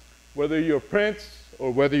 whether you're prince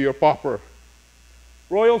or whether you're pauper,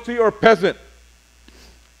 royalty or peasant,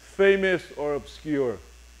 famous or obscure,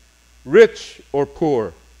 rich or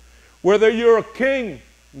poor, whether you're a king,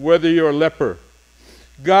 whether you're a leper,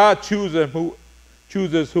 God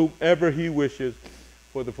chooses whomever he wishes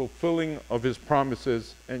for the fulfilling of his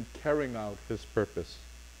promises and carrying out his purpose.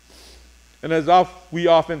 And as we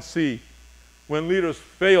often see, when leaders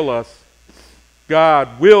fail us,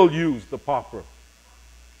 God will use the pauper.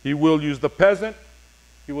 He will use the peasant.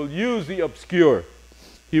 He will use the obscure.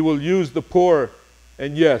 He will use the poor.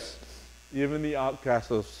 And yes, even the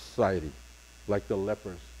outcasts of society, like the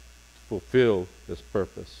lepers, to fulfill his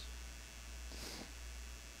purpose.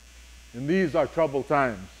 And these are troubled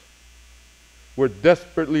times. We're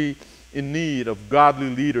desperately in need of godly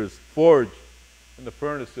leaders forged in the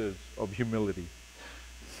furnaces of humility.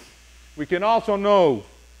 We can also know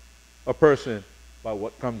a person by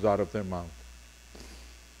what comes out of their mouth.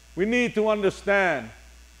 We need to understand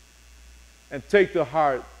and take to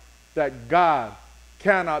heart that God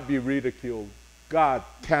cannot be ridiculed. God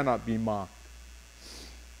cannot be mocked.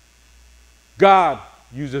 God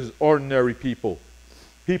uses ordinary people,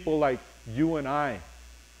 people like you and I.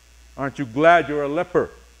 Aren't you glad you're a leper?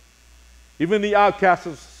 Even the outcasts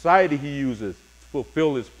of society he uses to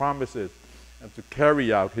fulfill his promises and to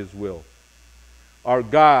carry out his will. Our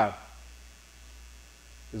God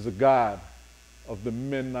is a God of the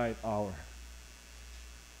midnight hour.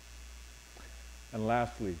 And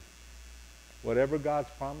lastly, whatever God's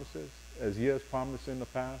promises, as he has promised in the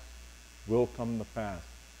past, will come to pass.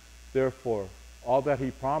 Therefore, all that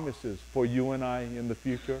he promises for you and I in the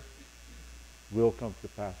future will come to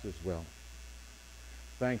pass as well.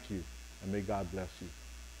 Thank you, and may God bless you.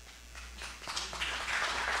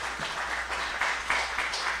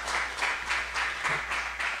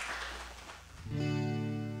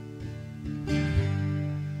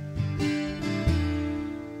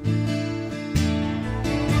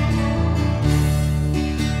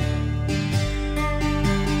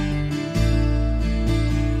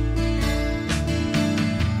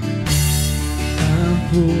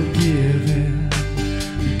 Forgiven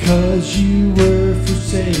because you were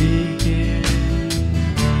forsaken.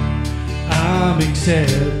 I'm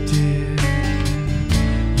accepted.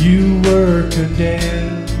 You were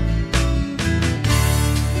condemned.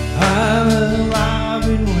 I'm alive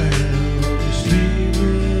and well. The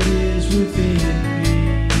Spirit is within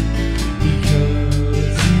me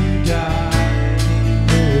because you died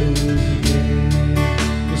and rose again.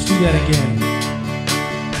 Let's do that again.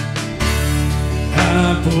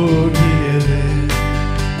 I'm forgiven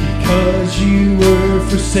because you were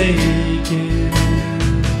forsaken.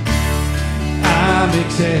 I'm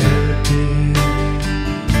accepted.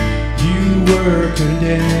 You were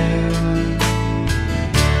condemned.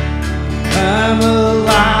 I'm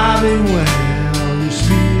alive and well. Your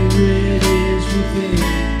Spirit is within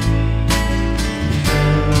me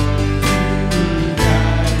because you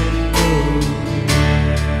died and rose again.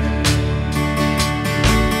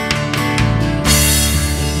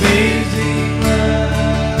 Amazing love,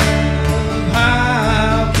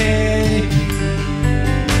 how can it be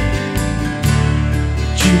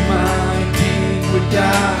that you, my King, would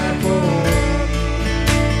die for me?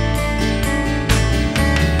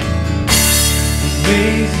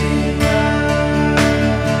 Amazing love.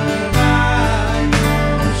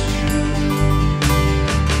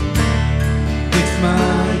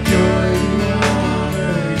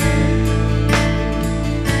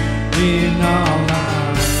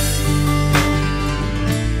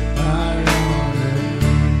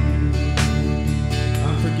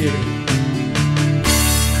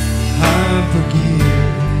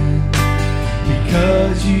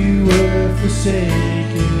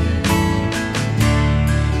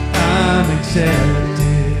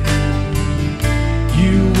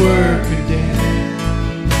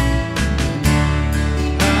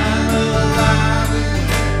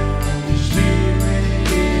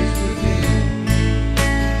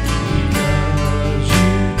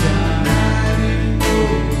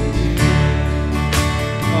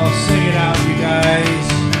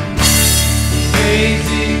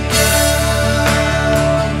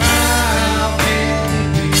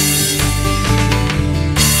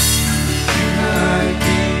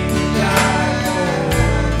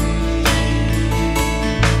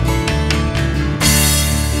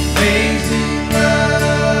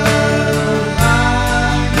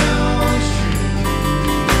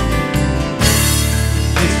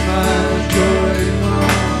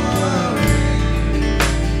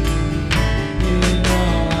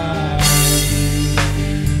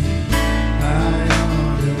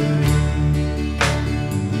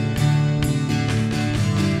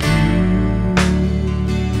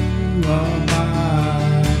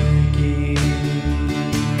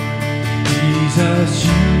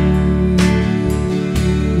 Jesus,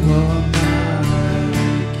 you are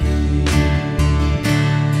my King.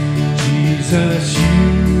 Jesus,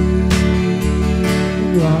 you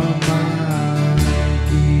are my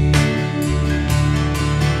King.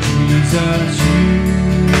 Jesus,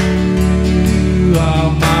 you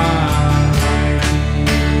are my King.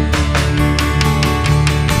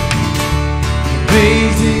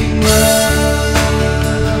 Amazing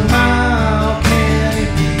love, how can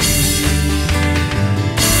it be?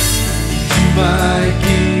 My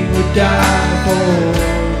King would die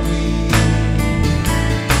for me.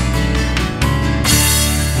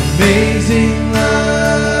 Amazing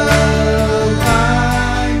love,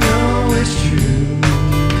 I know is true.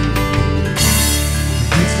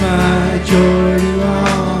 It's my joy to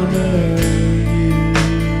honor you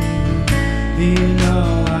in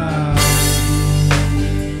all I do.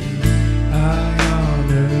 I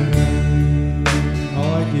honor you,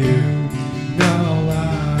 all I do, in all I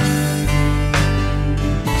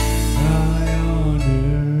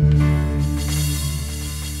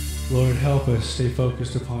Lord, help us stay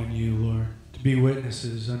focused upon you, Lord, to be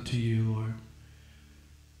witnesses unto you, Lord,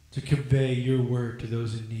 to convey your word to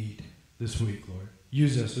those in need this week, Lord.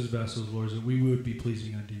 Use us as vessels, Lord, that we would be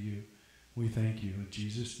pleasing unto you. We thank you in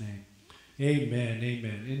Jesus' name. Amen,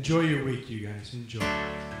 amen. Enjoy your week, you guys. Enjoy.